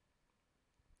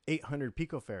 800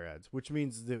 picofarads, which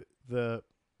means the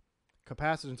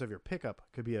capacitance of your pickup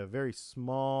could be a very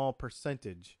small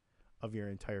percentage of your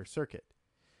entire circuit.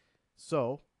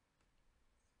 So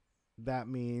that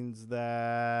means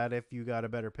that if you got a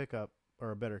better pickup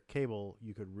or a better cable,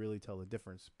 you could really tell the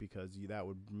difference because that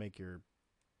would make your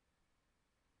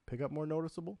pickup more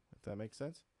noticeable, if that makes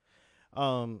sense.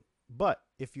 But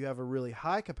if you have a really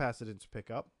high capacitance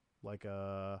pickup, like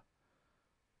a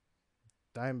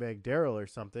Dimebag Darrell or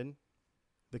something,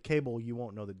 the cable, you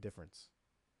won't know the difference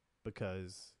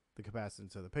because the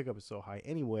capacitance of the pickup is so high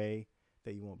anyway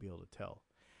that you won't be able to tell.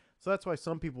 So that's why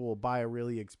some people will buy a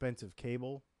really expensive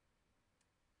cable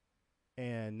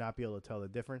and not be able to tell the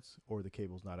difference, or the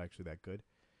cable's not actually that good.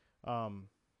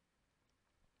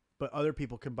 But other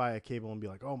people can buy a cable and be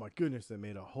like, oh my goodness, that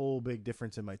made a whole big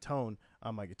difference in my tone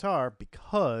on my guitar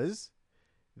because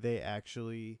they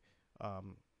actually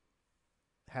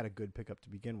had a good pickup to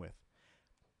begin with.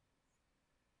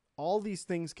 All these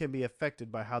things can be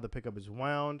affected by how the pickup is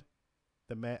wound,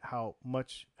 how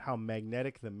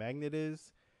magnetic the magnet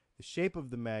is, the shape of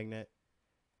the magnet,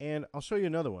 and I'll show you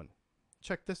another one.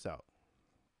 Check this out.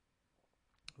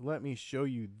 Let me show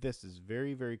you. This is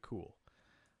very, very cool.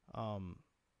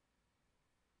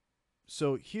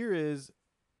 So here is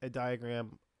a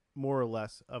diagram, more or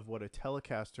less, of what a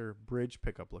Telecaster bridge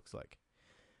pickup looks like.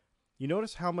 You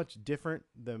notice how much different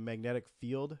the magnetic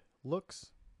field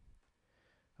looks?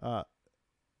 The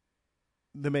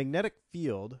magnetic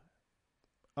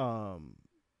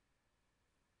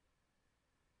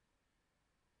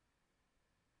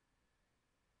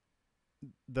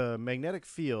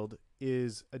field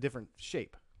is a different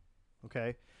shape.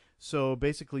 Okay? So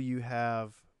basically you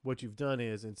have, what you've done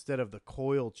is, instead of the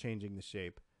coil changing the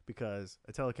shape, because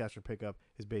a Telecaster pickup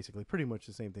is basically pretty much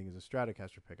the same thing as a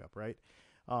Stratocaster pickup, right?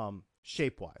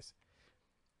 Shape-wise.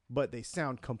 But they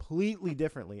sound completely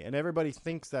differently, and everybody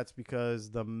thinks that's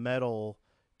because the metal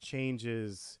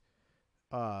changes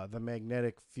the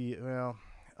magnetic field. Well,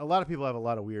 a lot of people have a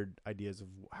lot of weird ideas of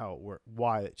how it works,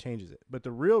 why it changes it. But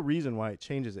the real reason why it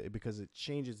changes it is because it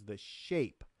changes the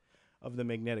shape of the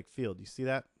magnetic field. You see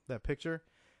that picture?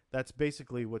 That's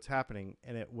basically what's happening,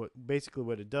 and what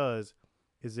it does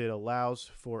is it allows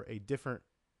for a different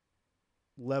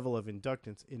level of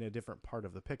inductance in a different part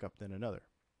of the pickup than another.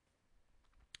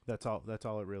 That's all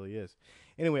it really is.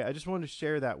 Anyway, I just wanted to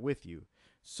share that with you.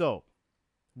 So,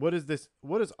 what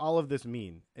does all of this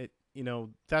mean?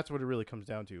 That's what it really comes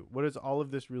down to. What does all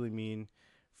of this really mean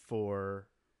for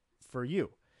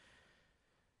you?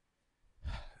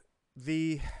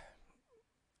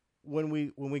 When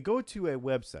we go to a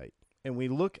website and we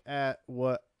look at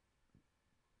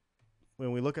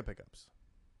pickups,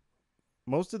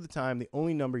 most of the time the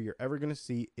only number you're ever going to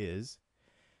see is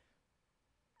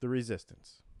the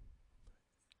resistance.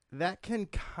 That can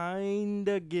kind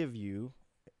of give you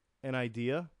an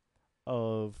idea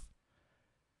of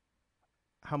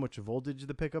how much voltage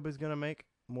the pickup is going to make,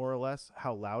 more or less,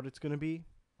 how loud it's going to be.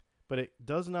 But it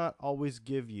does not always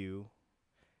give you,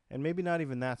 and maybe not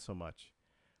even that so much,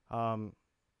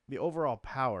 the overall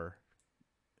power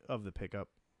of the pickup,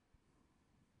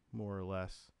 more or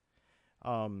less.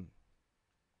 But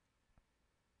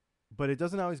it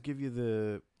doesn't always give you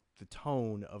the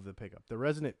tone of the pickup. The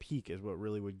resonant peak is what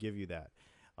really would give you that.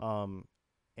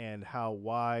 And how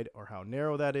wide or how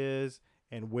narrow that is,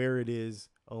 and where it is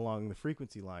along the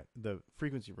frequency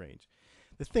range.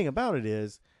 The thing about it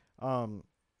is,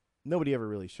 nobody ever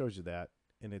really shows you that,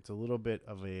 and it's a little bit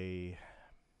of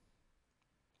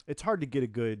it's hard to get a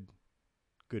good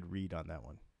read on that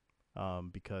one,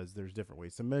 because there's different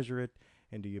ways to measure it.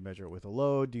 And do you measure it with a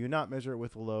load? Do you not measure it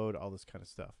with a load? All this kind of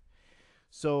stuff.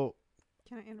 So,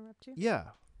 can I interrupt you? Yeah.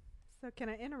 So can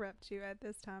I interrupt you at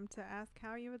this time to ask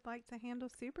how you would like to handle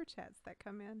super chats that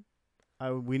come in?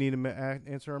 We need to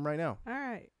answer them right now. All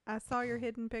right. I saw your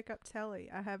hidden pickup telly.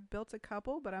 I have built a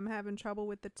couple, but I'm having trouble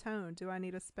with the tone. Do I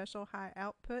need a special high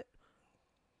output?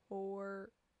 Or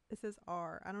it says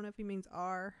R. I don't know if he means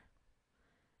R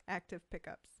active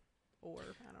pickups. Or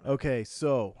I don't know. Okay,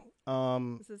 so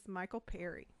this is Michael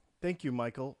Perry. Thank you,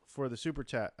 Michael, for the super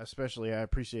chat. Especially, I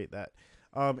appreciate that.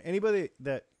 Anybody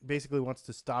that basically wants me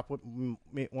to stop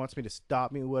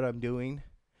what I'm doing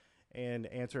and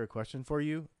answer a question for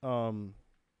you,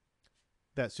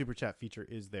 that super chat feature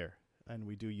is there, and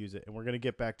we do use it. And we're gonna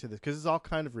get back to this because it's all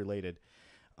kind of related.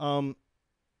 You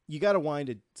gotta wind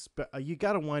a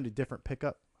different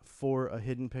pickup for a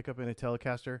hidden pickup in a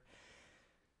Telecaster.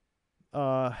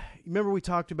 Remember we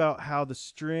talked about how the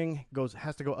string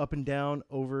has to go up and down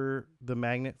over the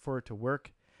magnet for it to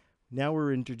work. Now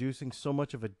we're introducing so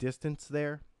much of a distance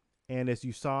there. And as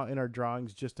you saw in our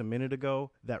drawings just a minute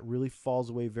ago, that really falls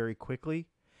away very quickly.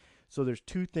 So there's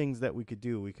two things that we could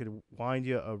do. We could wind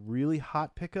you a really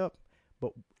hot pickup.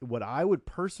 But what I would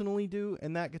personally do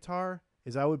in that guitar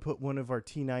is I would put one of our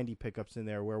T90 pickups in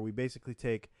there, where we basically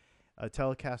take a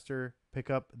Telecaster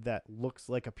pickup that looks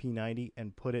like a P90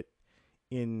 and put it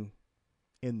in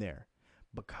there.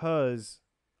 Because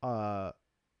so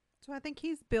I think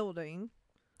he's building.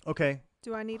 Okay.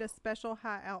 Do I need a special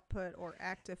high output or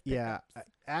active pickups? Yeah,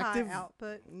 active high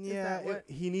output. Yeah,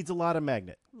 he needs a lot of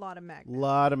magnet. Lot of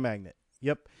magnet.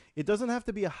 Yep. It doesn't have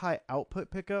to be a high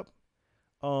output pickup,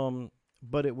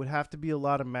 but it would have to be a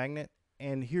lot of magnet.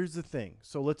 And here's the thing.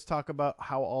 So let's talk about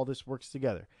how all this works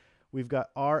together. We've got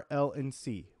R, L, and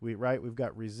C. We've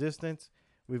got resistance,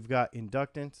 we've got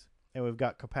inductance, and we've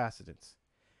got capacitance.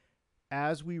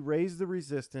 As we raise the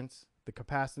resistance, the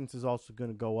capacitance is also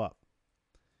going to go up.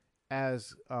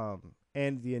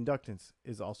 And the inductance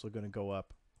is also going to go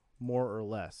up more or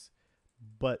less,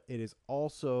 but it is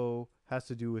also has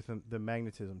to do with the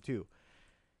magnetism too.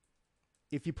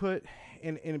 If you put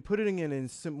it in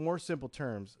more simple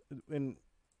terms, I'm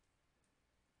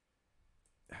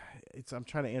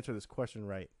trying to answer this question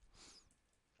right.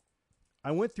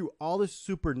 I went through all this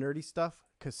super nerdy stuff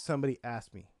because somebody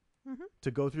asked me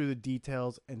to go through the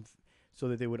details and so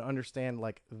that they would understand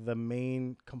like the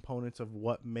main components of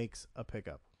what makes a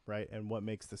pickup, right? And what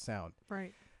makes the sound.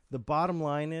 Right. The bottom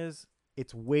line is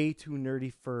it's way too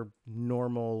nerdy for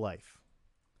normal life.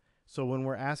 So when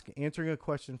we're answering a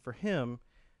question for him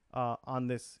on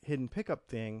this hidden pickup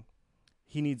thing,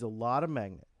 he needs a lot of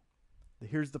magnet.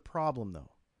 Here's the problem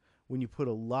though. When you put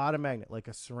a lot of magnet, like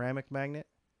a ceramic magnet,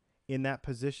 in that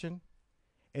position,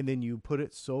 and then you put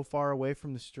it so far away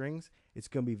from the strings, it's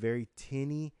going to be very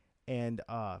tinny and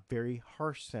very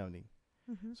harsh sounding.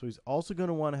 So he's also going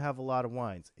to want to have a lot of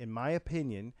winds. In my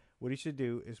opinion, what he should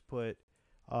do is put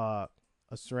a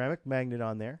ceramic magnet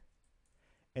on there,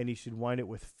 and he should wind it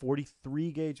with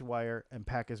 43 gauge wire and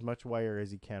pack as much wire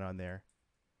as he can on there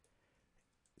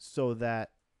so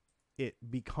that it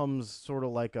becomes sort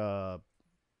of like a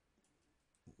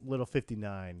little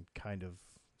 59 kind of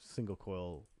single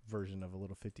coil version of a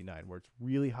little 59, where it's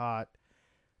really hot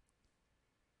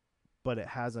but it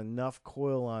has enough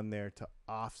coil on there to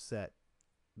offset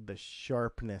the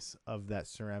sharpness of that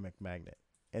ceramic magnet,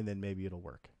 and then maybe it'll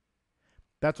work.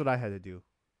 That's what I had to do,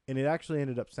 and it actually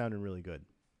ended up sounding really good.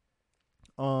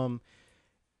 I'll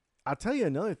tell you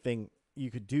another thing you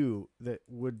could do that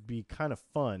would be kind of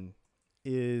fun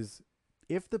is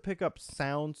if the pickup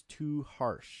sounds too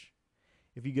harsh,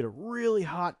 if you get a really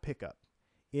hot pickup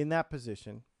in that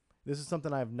position, this is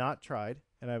something I have not tried,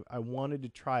 and I wanted to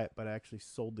try it, but I actually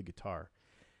sold the guitar,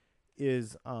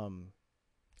 is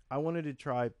I wanted to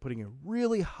try putting a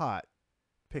really hot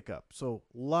pickup. So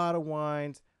a lot of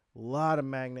winds, a lot of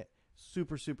magnet,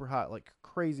 super, super hot, like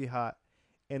crazy hot,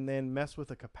 and then mess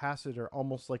with a capacitor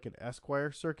almost like an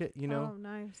Esquire circuit, you know? Oh,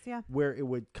 nice. Yeah. Where it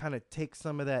would kind of take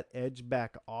some of that edge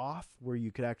back off, where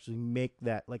you could actually make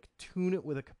that, like tune it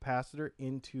with a capacitor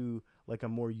into like a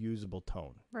more usable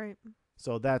tone. Right.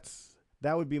 So that's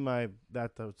what I would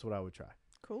try.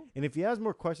 Cool. And if he has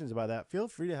more questions about that, feel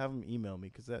free to have him email me,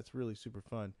 because that's really super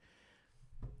fun.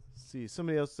 Let's see,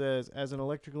 somebody else says, as an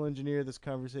electrical engineer, this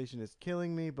conversation is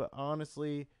killing me, but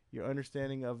honestly, your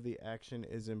understanding of the action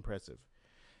is impressive.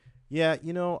 Yeah,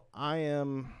 you know, I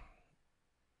am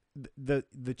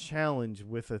the challenge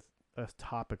with a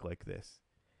topic like this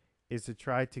is to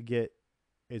try to get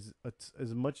as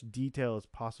much detail as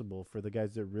possible for the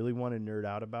guys that really want to nerd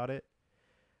out about it.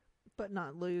 But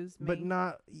not lose me. But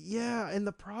not, yeah. And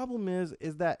the problem is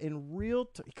that in real,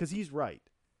 because he's right.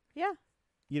 Yeah.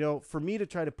 You know, for me to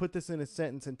try to put this in a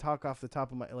sentence and talk off the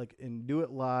top of my, like, and do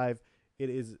it live, it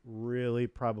is really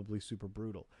probably super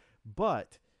brutal.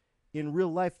 But in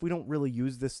real life, we don't really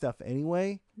use this stuff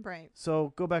anyway. Right.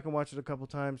 So go back and watch it a couple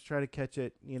times, try to catch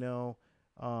it, you know.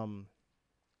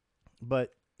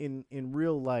 But in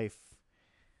real life,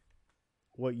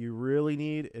 what you really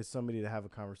need is somebody to have a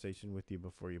conversation with you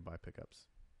before you buy pickups.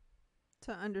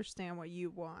 To understand what you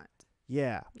want.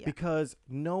 Yeah, because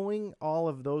knowing all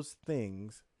of those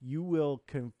things, you will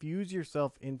confuse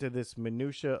yourself into this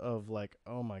minutia of like,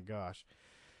 oh my gosh.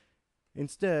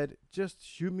 Instead, just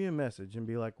shoot me a message and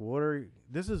be like,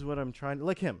 this is what I'm trying to,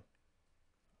 like him.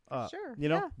 Sure. You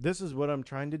know, this is what I'm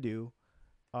trying to do.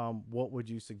 What would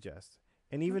you suggest?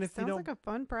 And even if you don't, sounds like a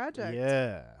fun project.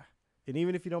 Yeah. And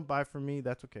even if you don't buy from me,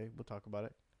 that's okay. We'll talk about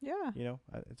it. Yeah. You know,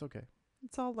 it's okay.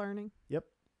 It's all learning. Yep.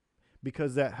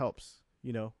 Because that helps,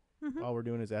 you know. Mm-hmm. All we're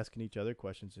doing is asking each other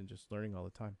questions and just learning all the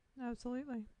time.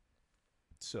 Absolutely.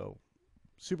 So,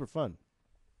 super fun.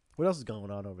 What else is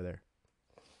going on over there?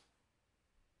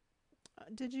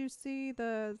 Did you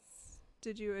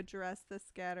address the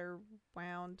scatter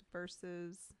wound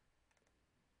versus,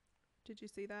 did you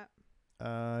see that?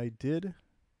 I did.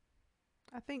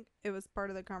 I think it was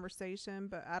part of the conversation,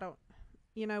 but I don't,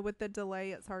 with the delay,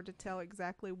 it's hard to tell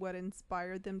exactly what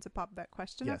inspired them to pop that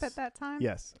question up at that time.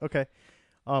 Yes. Okay.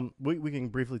 We can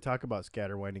briefly talk about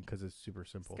scatter winding because it's super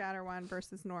simple. Scatter wind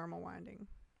versus normal winding.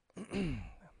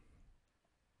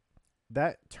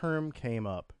 That term came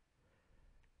about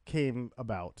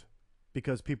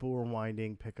because people were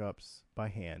winding pickups by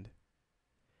hand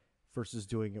versus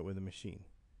doing it with a machine.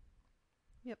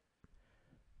 Yep.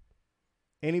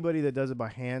 Anybody that does it by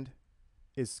hand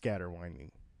is scatter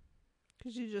winding.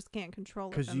 Because you just can't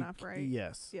control it enough, right?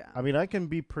 Yes. Yeah. I mean, I can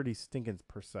be pretty stinking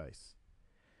precise.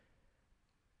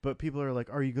 But people are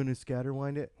like, are you going to scatter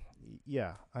wind it?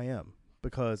 Yeah, I am,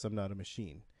 because I'm not a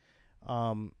machine.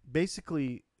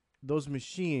 Basically, those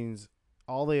machines,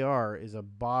 all they are is a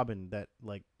bobbin that,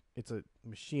 like, it's a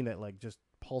machine that, like, just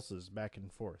pulses back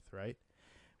and forth, right?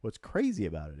 What's crazy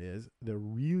about it is the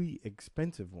really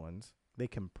expensive ones, they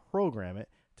can program it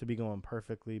to be going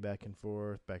perfectly back and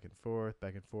forth, back and forth,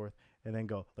 back and forth, and then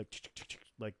go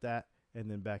like that, and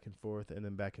then back and forth, and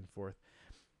then back and forth.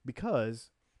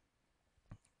 Because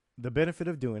the benefit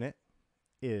of doing it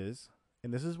is,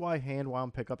 and this is why hand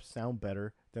wound pickups sound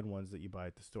better than ones that you buy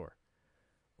at the store,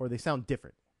 or they sound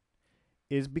different,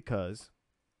 is because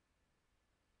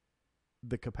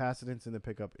the capacitance in the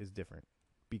pickup is different,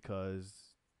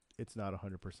 because it's not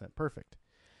 100% perfect.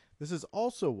 This is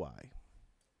also why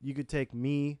you could take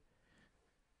me,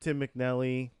 Tim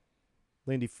McNelly,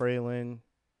 Lindy Fralin,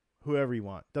 whoever you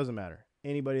want, doesn't matter,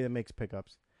 anybody that makes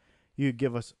pickups. You could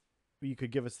give us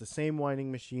the same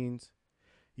winding machines.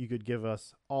 You could give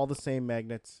us all the same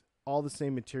magnets, all the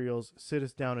same materials, sit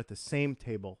us down at the same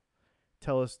table,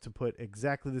 tell us to put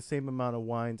exactly the same amount of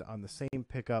winds on the same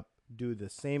pickup, do the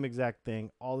same exact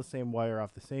thing, all the same wire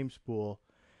off the same spool,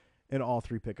 and all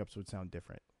three pickups would sound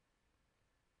different.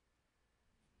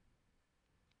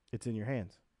 It's in your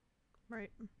hands. Right.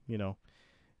 You know,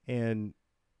 and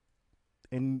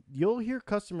you'll hear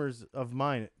customers of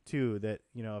mine too that,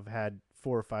 have had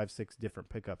 4 or 5, 6 different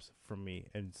pickups from me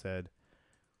and said,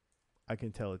 I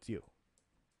can tell it's you.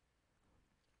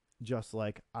 Just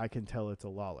like I can tell it's a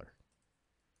Lawler.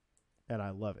 And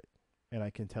I love it. And I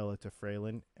can tell it's a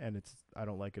Fralin, and I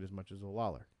don't like it as much as a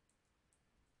Lawler.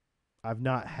 I've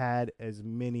not had as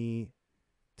many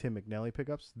Tim McNally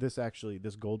pickups. This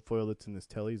gold foil that's in this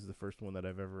Telly is the first one that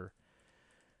I've ever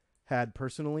had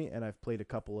personally, and I've played a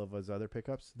couple of his other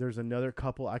pickups. There's another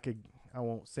couple I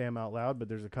won't say them out loud, but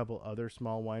there's a couple other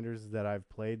small winders that I've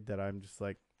played that I'm just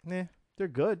like, they're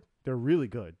good. They're really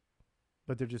good,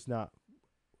 but they're just not.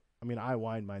 I mean, I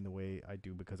wind mine the way I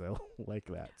do because I like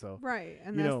that. So right,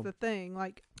 and that's the thing.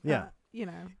 Like, yeah,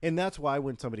 and that's why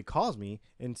when somebody calls me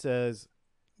and says,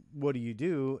 "What do you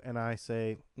do?" and I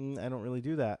say, "I don't really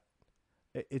do that."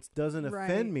 It doesn't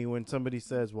offend me when somebody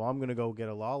says, "Well, I'm going to go get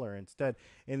a Lawler instead."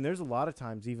 And there's a lot of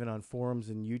times, even on forums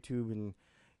and YouTube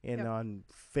and on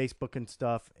Facebook and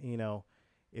stuff,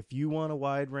 if you want a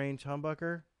wide range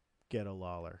humbucker, get a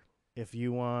Lawler. If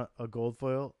you want a gold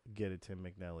foil, get a Tim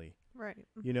McNally. Right.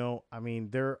 I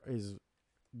mean,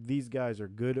 these guys are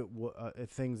good at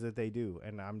things that they do.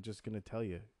 And I'm just going to tell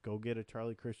you, go get a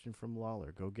Charlie Christian from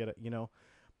Lawler. Go get it,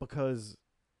 because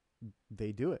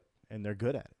they do it and they're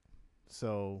good at it.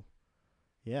 So,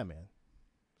 yeah, man,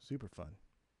 super fun.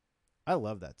 I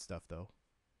love that stuff, though.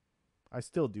 I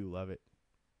still do love it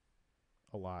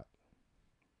a lot.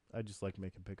 I just like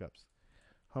making pickups.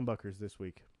 Humbuckers this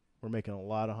week. We're making a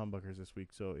lot of humbuckers this week.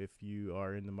 So if you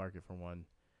are in the market for one,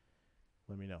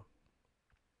 let me know.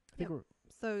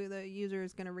 So the user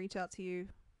is going to reach out to you,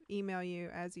 email you,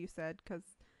 as you said, because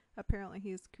apparently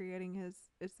he's creating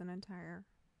it's an entire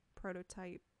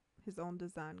prototype, his own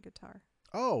design guitar.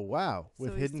 Oh, wow.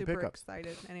 With hidden he's pickups. Super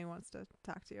excited, and he wants to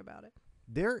talk to you about it.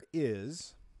 There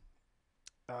is,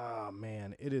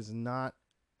 it is not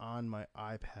on my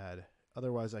iPad.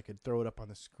 Otherwise, I could throw it up on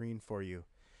the screen for you.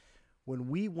 When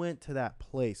we went to that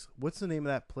place, what's the name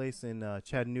of that place in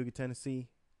Chattanooga, Tennessee?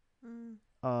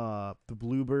 The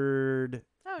Bluebird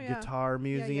Guitar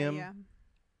Museum. Yeah.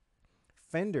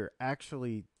 Fender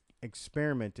actually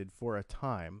experimented for a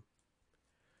time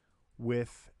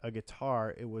with a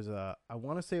guitar. It was I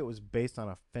want to say it was based on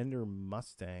a Fender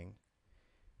Mustang,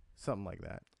 something like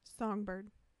that.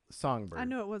 Songbird. I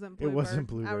knew it wasn't Bluebird. It wasn't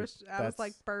Bluebird. I was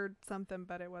like bird something,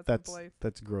 but it wasn't blue.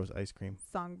 That's gross ice cream.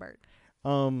 Songbird.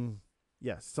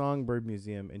 Songbird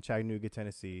Museum in Chattanooga,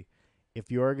 Tennessee. If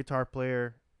you're a guitar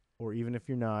player, or even if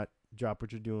you're not, drop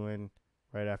what you're doing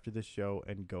right after this show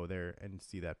and go there and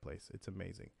see that place. It's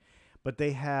amazing. But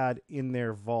they had in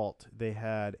their vault,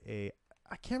 I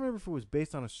can't remember if it was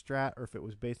based on a Strat or if it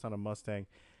was based on a Mustang,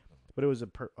 but it was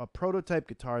a prototype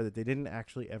guitar that they didn't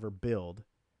actually ever build,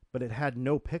 but it had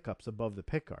no pickups above the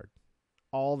pickguard.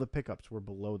 All the pickups were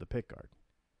below the pickguard.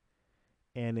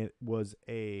 And it was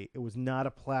not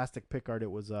a plastic pickguard.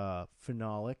 It was a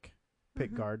phenolic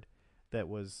pickguard that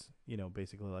was,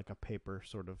 basically like a paper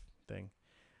sort of thing.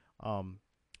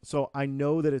 So I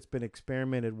know that it's been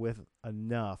experimented with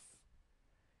enough.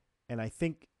 And I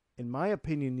think, in my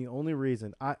opinion, the only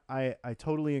reason I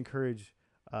totally encourage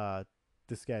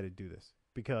this guy to do this,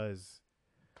 because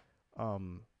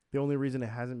the only reason it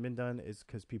hasn't been done is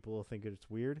because people will think it's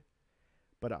weird.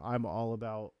 But I'm all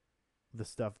about the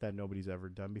stuff that nobody's ever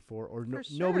done before, or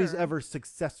nobody's ever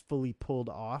successfully pulled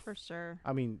off. For sure.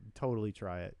 I mean, totally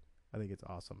try it. I think it's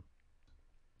awesome.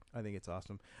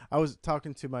 I was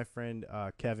talking to my friend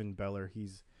Kevin Beller.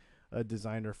 He's a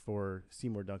designer for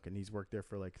Seymour Duncan. He's worked there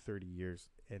for like 30 years.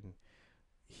 And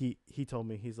he told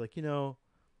me, he's like,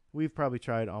 we've probably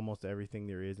tried almost everything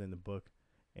there is in the book.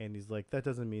 And he's like, that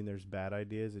doesn't mean there's bad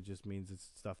ideas. It just means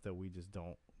it's stuff that we just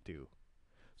don't do.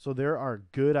 So there are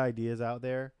good ideas out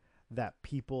there that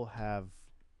people have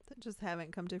that just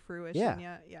haven't come to fruition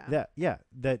yet.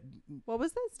 That what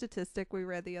was that statistic we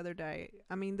read the other day?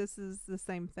 I mean, this is the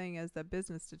same thing as the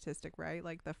business statistic, right?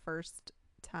 Like the first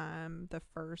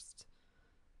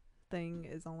thing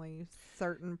is only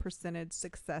certain percentage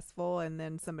successful, and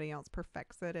then somebody else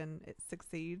perfects it and it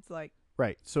succeeds. Like,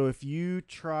 right. So if you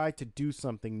try to do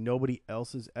something nobody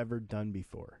else has ever done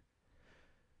before,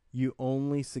 you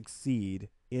only succeed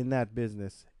in that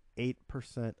business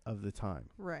 8% of the time.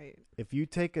 Right. If you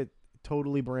take a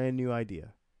totally brand new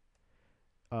idea,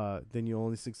 then you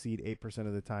only succeed 8%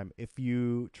 of the time. If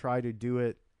you try to do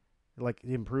it, like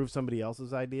improve somebody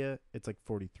else's idea, it's like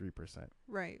 43%.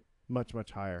 Right. Much,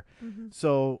 much higher.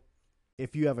 So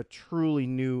if you have a truly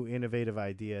new, innovative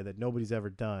idea that nobody's ever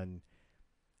done,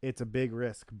 it's a big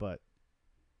risk, but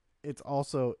it's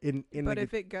also but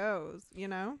if it goes,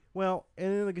 Well,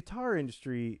 and in the guitar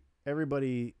industry,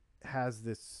 everybody has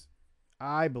this,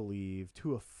 I believe,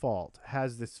 to a fault,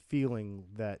 has this feeling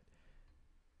that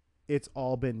it's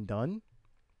all been done.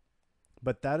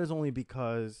 But that is only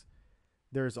because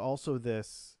there's also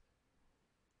this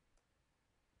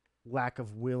lack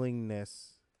of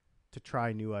willingness to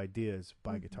try new ideas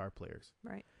by guitar players.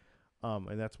 Right.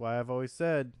 And that's why I've always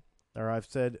said,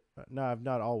 no, I've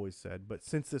not always said, but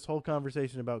since this whole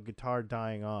conversation about guitar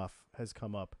dying off has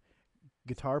come up,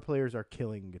 guitar players are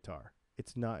killing guitar.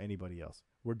 It's not anybody else.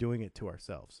 We're doing it to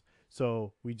ourselves.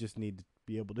 So we just need to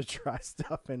be able to try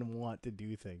stuff and want to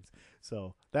do things.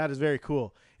 So that is very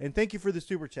cool. And thank you for the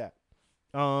super chat.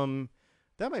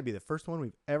 That might be the first one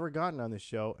we've ever gotten on this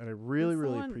show, and I really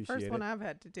appreciate first it. one I've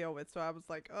had to deal with, so I was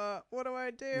like, what do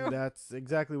I do? That's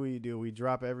exactly what you do. We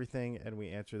drop everything and we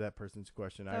answer that person's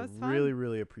question. That I was fun.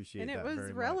 really appreciate And that it was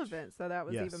very relevant, much. so that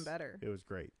was Yes, even better. It was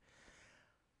great.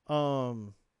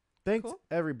 Thanks Cool.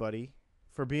 everybody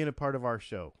for being a part of our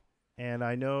show. And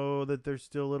I know that there's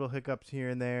still little hiccups here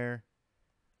and there,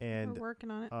 and We're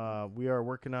working on it. we are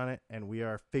working on it and we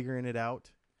are figuring it out.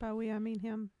 By we, I mean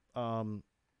him.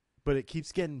 But it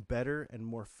keeps getting better and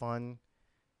more fun,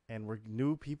 and we're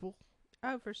new people.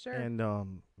 Oh, for sure. And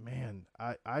man,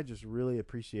 I just really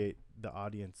appreciate the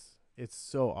audience. It's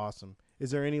so awesome. Is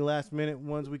there any last minute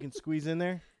ones we can squeeze in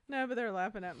there? No, but they're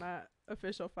laughing at my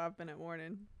official 5-minute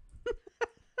warning.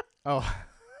 Oh.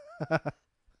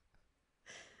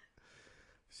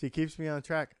 She keeps me on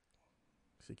track.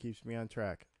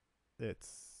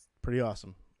 It's pretty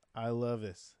awesome. I love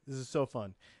this. This is so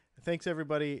fun. Thanks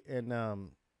everybody.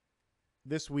 And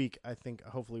this week I think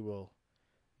hopefully we'll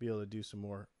be able to do some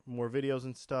more videos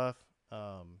and stuff.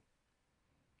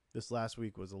 This last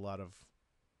week was a lot of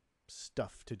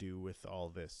stuff to do with all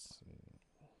this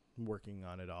and working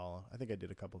on it all. I think I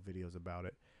did a couple videos about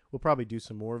it. We'll probably do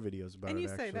some more videos about it. And you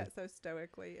actually say that so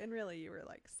stoically, and really you were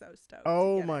like so stoked.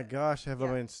 Oh my gosh, have I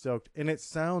been stoked? And it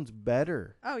sounds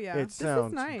better. Oh yeah, It this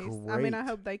sounds is nice. great. I mean, I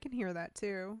hope they can hear that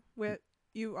too. With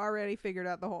you already figured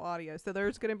out the whole audio, so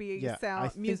there's going to be I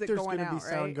sound think music there's going gonna out, be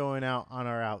sound right? going out on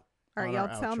our out. All right, on our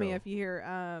y'all tell me outro. if you hear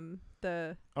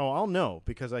the. Oh, I'll know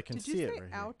because I can Did see you say it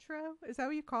right outro? Is that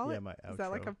what you call here. Yeah, it? my outro. Is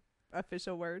that like a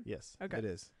official word? Yes, Okay. it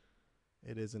is.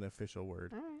 It is an official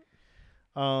word.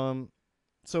 All right.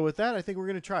 So with that, I think we're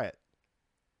gonna try it,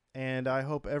 and I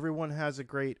hope everyone has a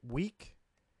great week.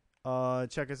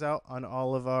 Check us out on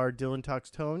all of our Dylan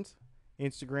Talks Tones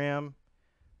Instagram.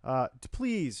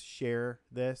 Please share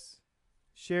this.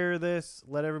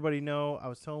 Let everybody know. I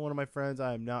was telling one of my friends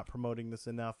I am not promoting this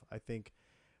enough. I think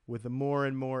with the more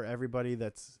and more everybody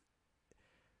that's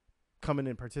coming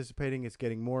and participating, it's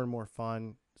getting more and more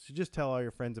fun. So just tell all your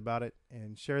friends about it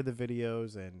and share the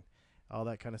videos and all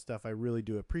that kind of stuff. I really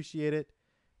do appreciate it.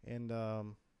 And,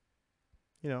 other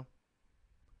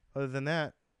than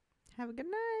that, Have a good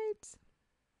night.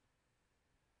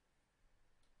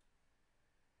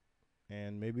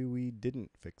 and maybe we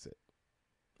didn't fix it.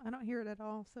 I don't hear it at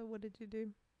all. So what did you do?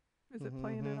 Is it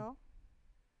playing at all?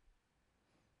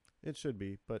 It should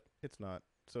be, but it's not.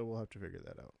 So we'll have to figure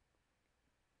that out.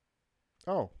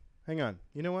 Oh, hang on.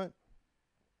 You know what?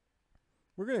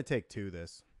 We're going to take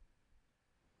this.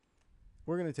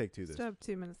 Still have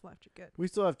 2 minutes left. You're good. We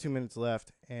still have 2 minutes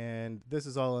left, and this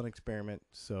is all an experiment,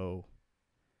 so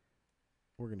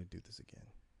we're going to do this again.